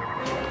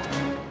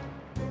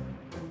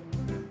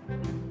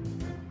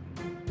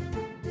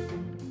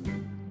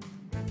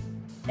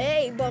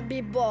 Ei,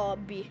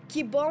 Bob.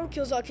 Que bom que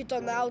os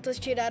Octonautas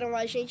tiraram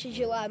a gente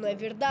de lá, não é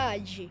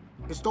verdade?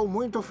 Estou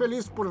muito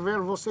feliz por ver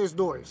vocês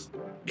dois.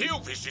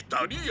 Eu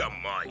visitaria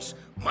mais,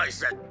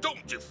 mas é tão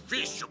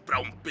difícil para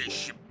um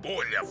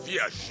peixe-bolha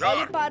viajar.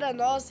 Olhe para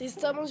nós,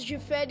 estamos de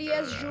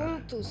férias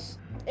juntos.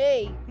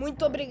 Ei,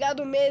 muito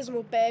obrigado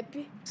mesmo,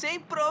 Pepe. Sem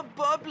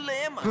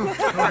problema.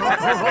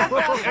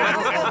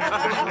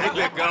 Que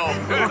legal.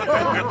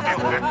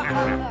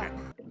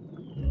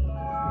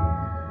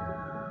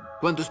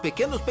 Quando os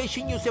pequenos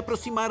peixinhos se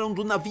aproximaram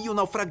do navio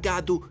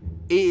naufragado,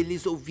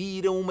 eles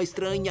ouviram uma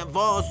estranha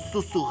voz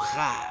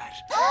sussurrar.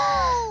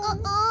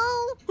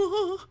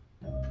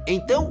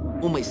 Então,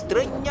 uma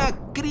estranha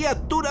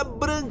criatura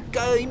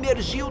branca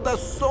emergiu das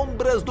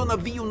sombras do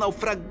navio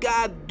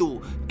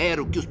naufragado.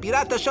 Era o que os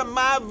piratas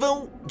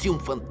chamavam de um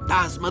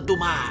fantasma do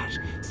mar.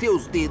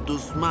 Seus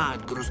dedos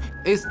magros,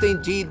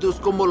 estendidos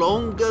como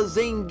longas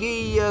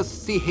enguias,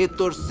 se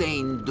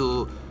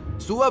retorcendo.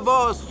 Sua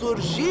voz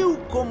surgiu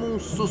como um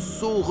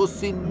sussurro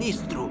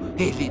sinistro.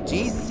 Ele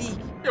disse...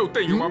 Eu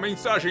tenho uma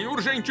mensagem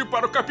urgente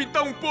para o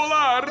Capitão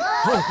Polar!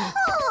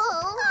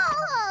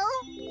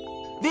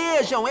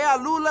 Vejam, é a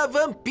Lula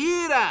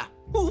Vampira!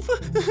 Ufa!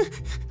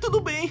 Tudo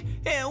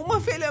bem, é uma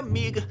velha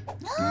amiga.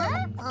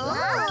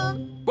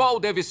 Qual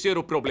deve ser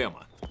o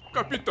problema?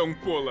 Capitão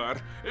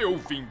Polar, eu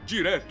vim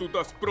direto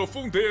das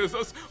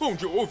profundezas,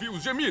 onde ouvi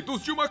os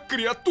gemidos de uma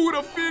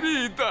criatura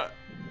ferida.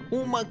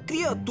 Uma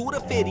criatura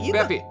ferida?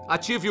 Pepe,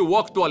 ative o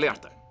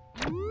Octo-alerta.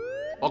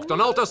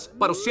 Octonautas,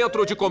 para o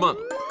centro de comando.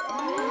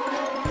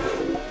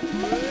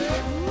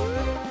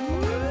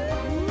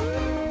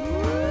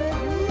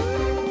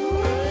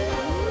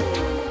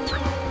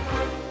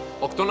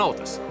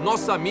 Octonautas,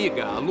 nossa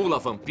amiga, a Lula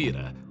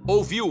Vampira,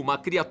 ouviu uma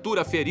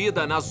criatura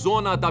ferida na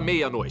Zona da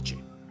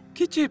Meia-Noite.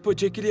 Que tipo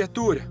de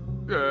criatura?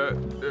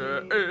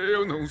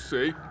 Eu não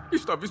sei.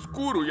 Estava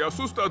escuro e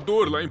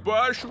assustador lá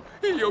embaixo,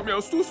 e eu me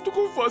assusto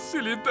com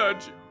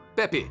facilidade.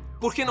 Pepe,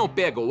 por que não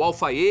pega o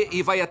Alfa E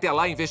e vai até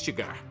lá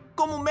investigar?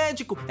 Como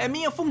médico, é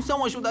minha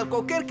função ajudar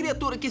qualquer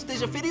criatura que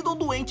esteja ferida ou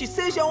doente,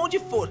 seja onde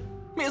for.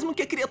 Mesmo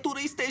que a criatura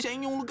esteja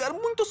em um lugar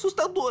muito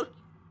assustador.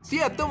 Se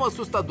é tão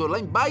assustador lá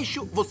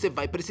embaixo, você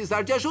vai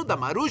precisar de ajuda,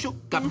 Marujo.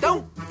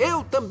 Capitão,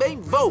 eu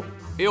também vou.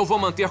 Eu vou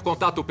manter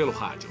contato pelo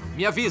rádio.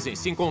 Me avisem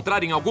se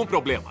encontrarem algum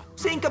problema.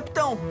 Sim,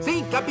 capitão.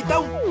 Sim,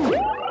 capitão.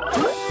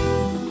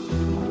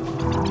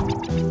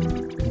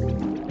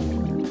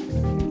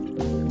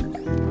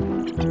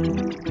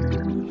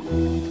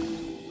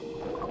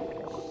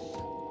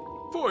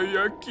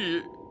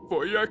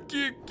 Foi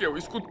aqui que eu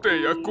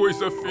escutei a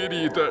coisa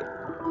ferida.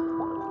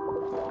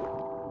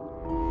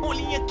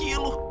 Olhem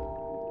aquilo.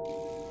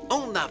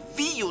 Um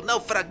navio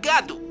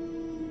naufragado?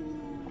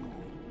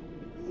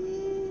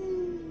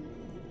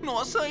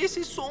 Nossa,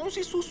 esses sons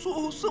e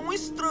sussurros são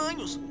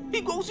estranhos.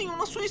 Igualzinho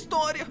na sua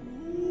história.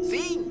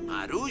 Sim,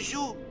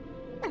 Marujo.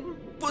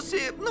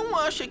 Você não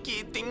acha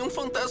que tem um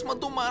fantasma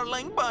do mar lá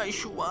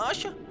embaixo,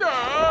 acha?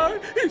 Ah,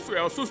 isso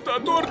é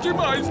assustador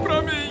demais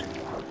pra mim.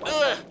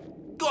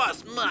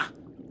 Cosma!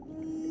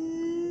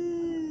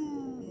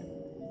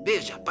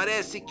 Veja,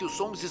 parece que os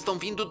sons estão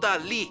vindo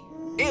dali.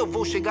 Eu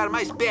vou chegar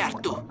mais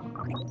perto.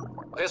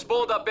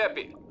 Responda,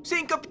 Pepe.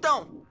 Sim,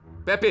 capitão.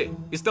 Pepe,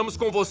 estamos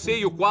com você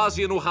e o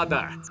Kwazii no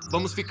radar.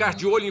 Vamos ficar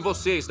de olho em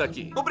vocês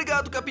daqui.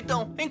 Obrigado,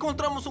 capitão.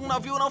 Encontramos um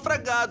navio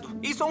naufragado.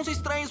 E sons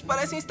estranhos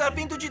parecem estar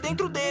vindo de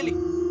dentro dele.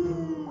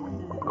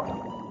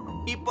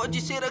 E pode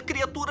ser a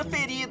criatura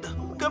ferida.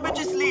 Câmbio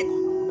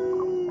desligo.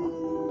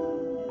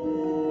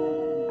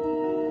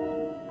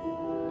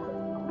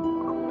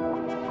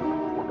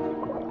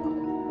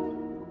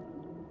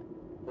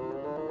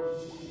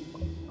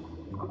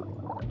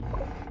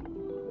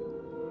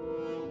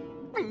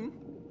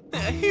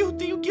 Eu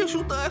tenho que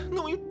ajudar,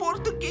 não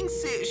importa quem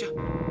seja.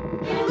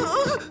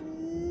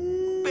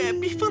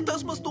 Pepe,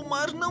 fantasmas do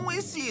mar não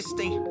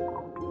existem.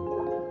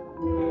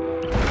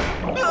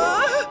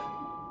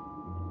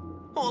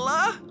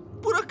 Olá?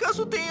 Por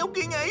acaso tem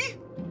alguém aí?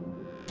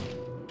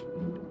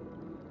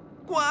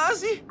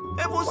 Kwazii,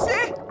 é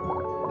você?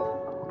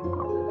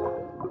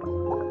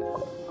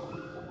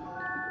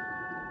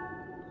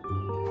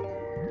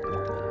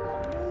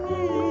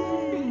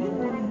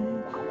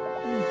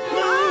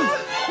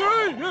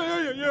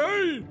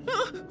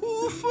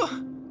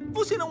 Ufa!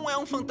 Você não é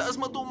um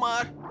fantasma do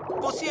mar.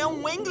 Você é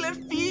um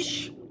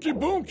anglerfish. Que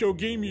bom que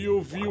alguém me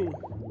ouviu.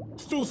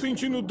 Estou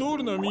sentindo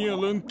dor na minha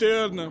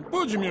lanterna.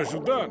 Pode me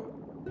ajudar?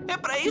 É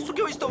pra isso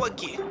que eu estou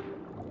aqui.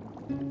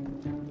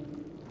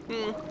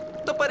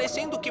 Tá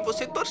parecendo que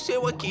você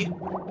torceu aqui.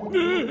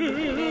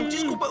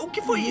 Desculpa, o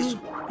que foi isso?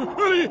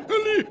 Ali!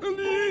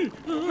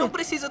 Não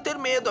precisa ter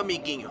medo,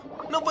 amiguinho.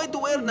 Não vai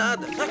doer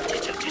nada.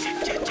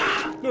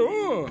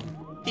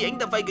 E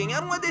ainda vai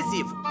ganhar um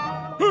adesivo.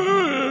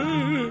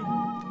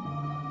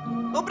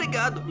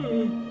 Obrigado.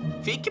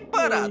 Fique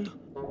parado.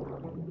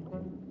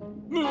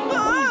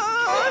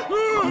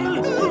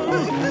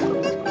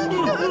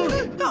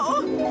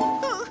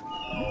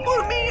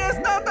 Por minhas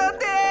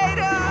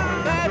nadadeiras!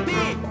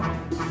 Pepe!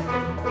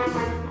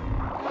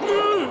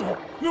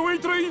 Não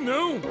entra aí,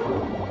 não!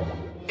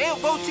 Eu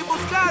vou te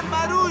buscar,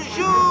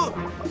 Marujo!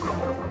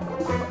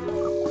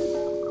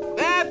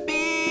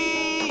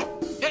 Pepe!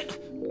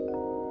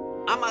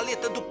 A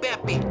maleta do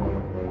Pepe.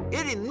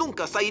 Ele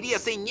nunca sairia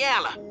sem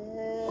ela.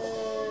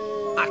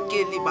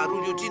 Aquele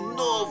barulho de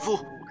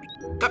novo.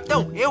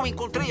 Capitão, eu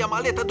encontrei a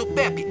maleta do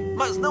Pepe,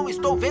 mas não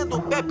estou vendo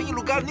o Pepe em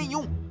lugar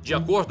nenhum. De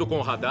acordo com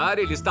o radar,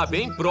 ele está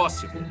bem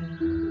próximo.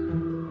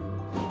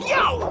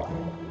 Iau!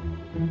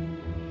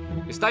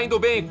 Está indo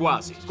bem,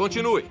 Kwazii.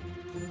 Continue.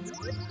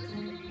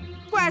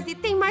 Kwazii,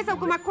 tem mais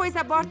alguma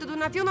coisa a bordo do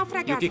navio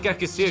naufragado? E o que quer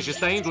que seja,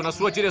 está indo na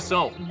sua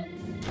direção.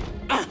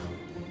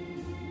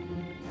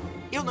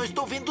 Eu não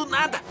estou vendo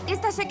nada.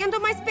 Está chegando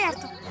mais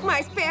perto.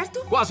 Mais perto.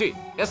 Kwazii,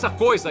 essa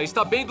coisa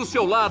está bem do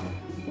seu lado.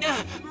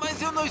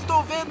 Mas eu não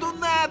estou vendo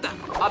nada.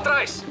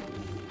 Atrás.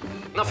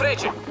 Na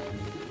frente.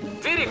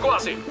 Vire,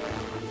 Kwazii.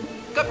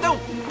 Capitão,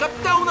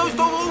 não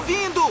estou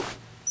ouvindo.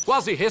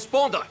 Kwazii,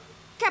 responda.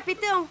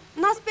 Capitão,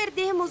 nós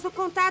perdemos o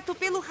contato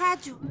pelo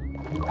rádio.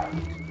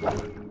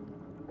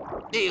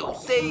 Eu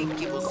sei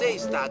que você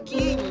está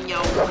aqui em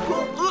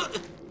algum...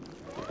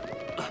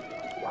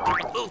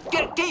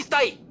 Quem está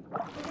aí?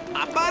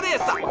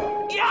 Apareça!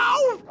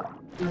 Iau!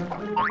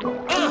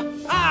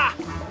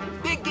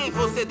 Peguei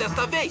você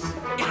desta vez!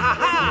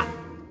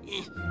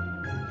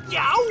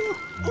 Iau!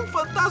 Um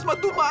fantasma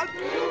do mar!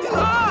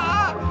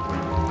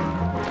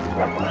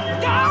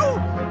 Iau!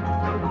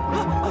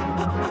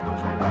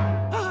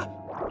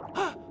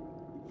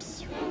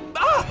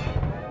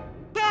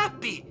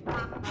 Pepe!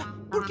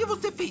 Por que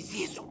você fez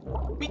isso?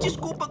 Me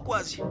desculpa,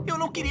 Kwazii. Eu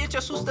não queria te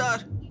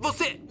assustar.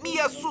 Você me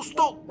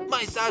assustou,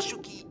 mas acho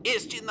que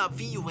este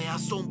navio é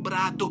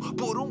assombrado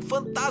por um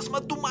fantasma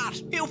do mar.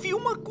 Eu vi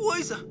uma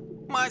coisa,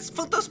 mas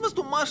fantasmas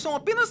do mar são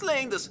apenas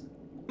lendas,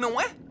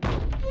 não é?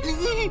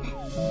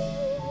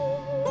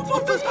 Um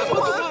fantasma do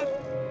mar!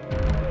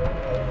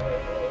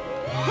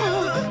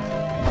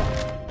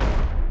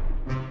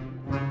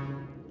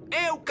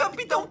 É o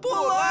Capitão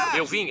Polar!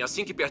 Eu vim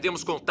assim que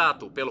perdemos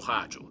contato pelo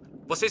rádio.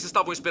 Vocês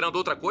estavam esperando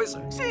outra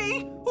coisa?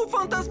 Sim, o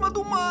fantasma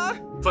do mar.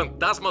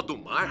 Fantasma do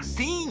mar?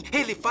 Sim,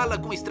 ele fala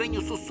com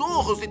estranhos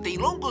sussurros e tem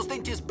longos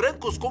dentes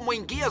brancos como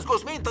enguias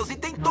gosmentas e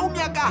tentou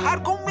me agarrar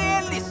com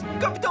eles.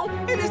 Capitão,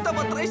 ele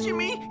estava atrás de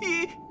mim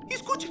e...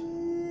 Escute.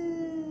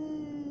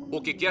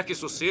 O que quer que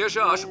isso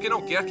seja, acho que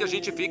não quer que a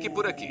gente fique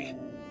por aqui.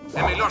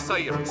 É melhor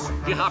sairmos.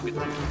 E rápido.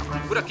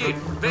 Por aqui,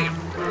 venham.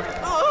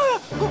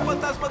 O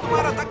fantasma do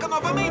mar ataca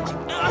novamente.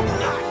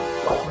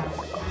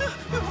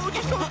 Eu vou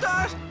te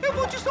soltar! Eu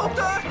vou te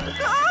soltar!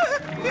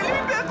 Ele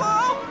me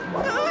pegou!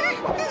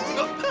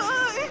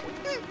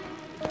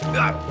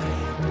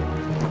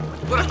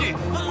 Por aqui!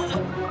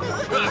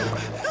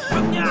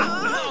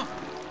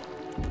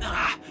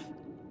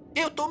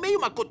 Eu tomei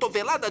uma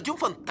cotovelada de um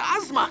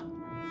fantasma?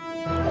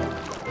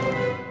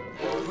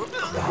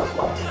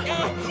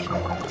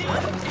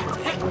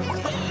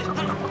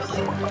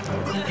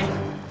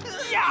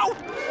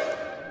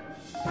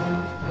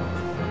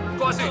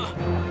 Kwazii!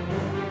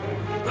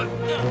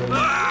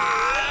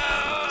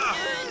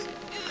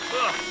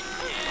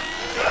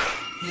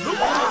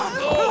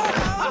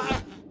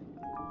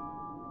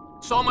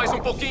 Só mais um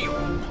pouquinho.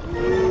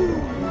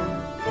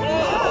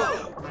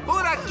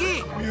 Por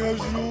aqui! Me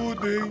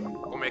ajudem.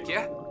 Como é que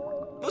é?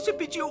 Você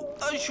pediu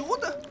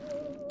ajuda?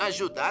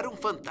 Ajudar um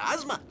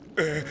fantasma?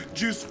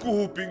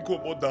 Desculpe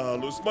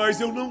incomodá-los, mas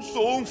eu não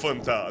sou um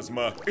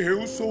fantasma.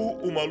 Eu sou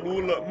uma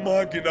lula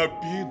magna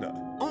pina.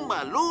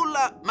 Uma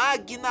lula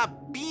magna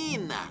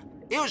pina.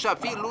 Eu já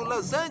vi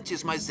lulas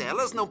antes, mas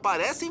elas não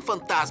parecem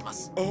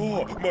fantasmas.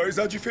 Mas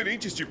há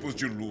diferentes tipos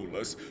de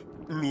lulas.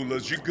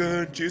 Lulas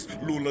gigantes,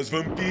 lulas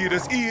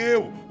vampiras e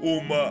eu,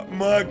 uma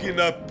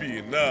magna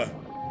pina.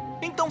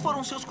 Então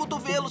foram seus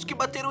cotovelos que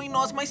bateram em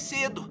nós mais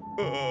cedo.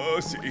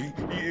 Sim.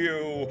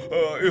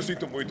 E eu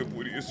sinto muito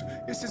por isso.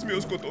 Esses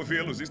meus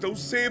cotovelos estão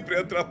sempre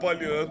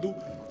atrapalhando.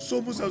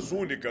 Somos as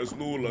únicas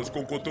lulas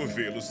com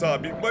cotovelos,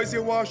 sabe? Mas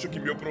eu acho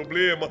que meu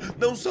problema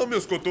não são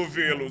meus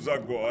cotovelos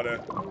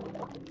agora.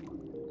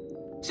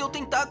 Seu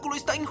tentáculo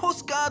está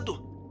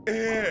enroscado.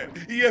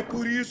 E é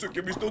por isso que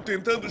eu estou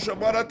tentando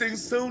chamar a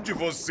atenção de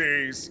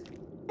vocês.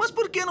 Mas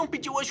por que não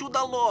pediu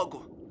ajuda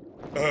logo?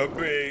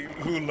 Bem,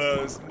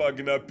 lulas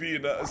magna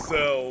pina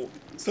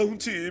são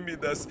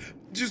tímidas.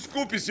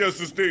 Desculpe se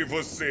assustei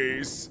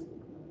vocês.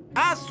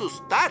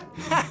 Assustar?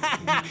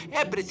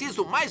 É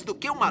preciso mais do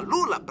que uma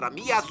lula para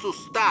me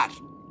assustar.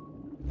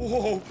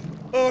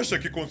 Acha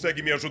que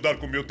consegue me ajudar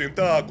com meu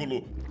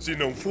tentáculo? Se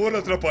não for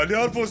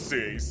atrapalhar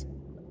vocês.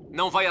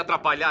 Não vai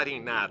atrapalhar em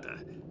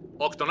nada.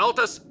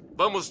 Octonautas,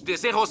 vamos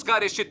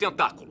desenroscar este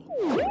tentáculo.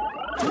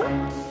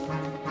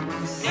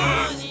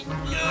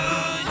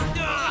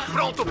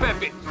 Pronto,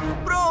 Pepe!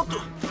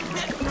 Pronto!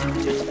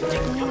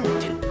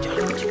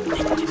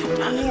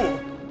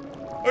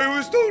 Eu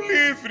estou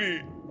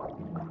livre!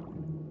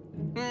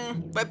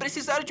 Vai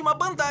precisar de uma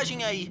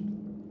bandagem aí.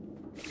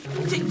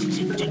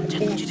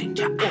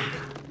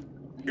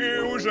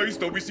 Eu já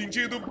estou me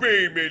sentindo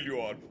bem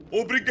melhor.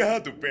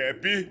 Obrigado,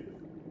 Pepe.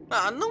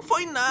 Não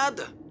foi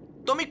nada.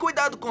 Tome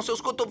cuidado com seus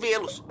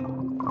cotovelos.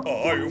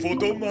 Eu vou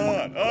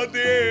tomar.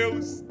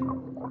 Adeus.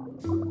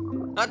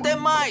 Até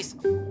mais.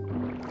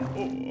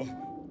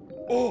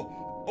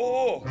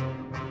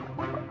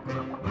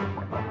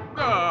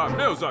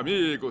 Meus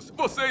amigos,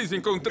 vocês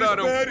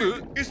encontraram...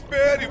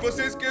 Espere,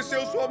 você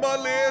esqueceu sua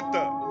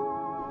maleta.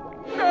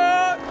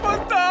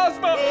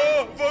 Fantasma!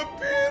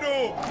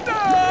 Vampiro!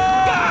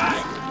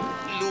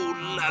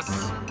 Lulas!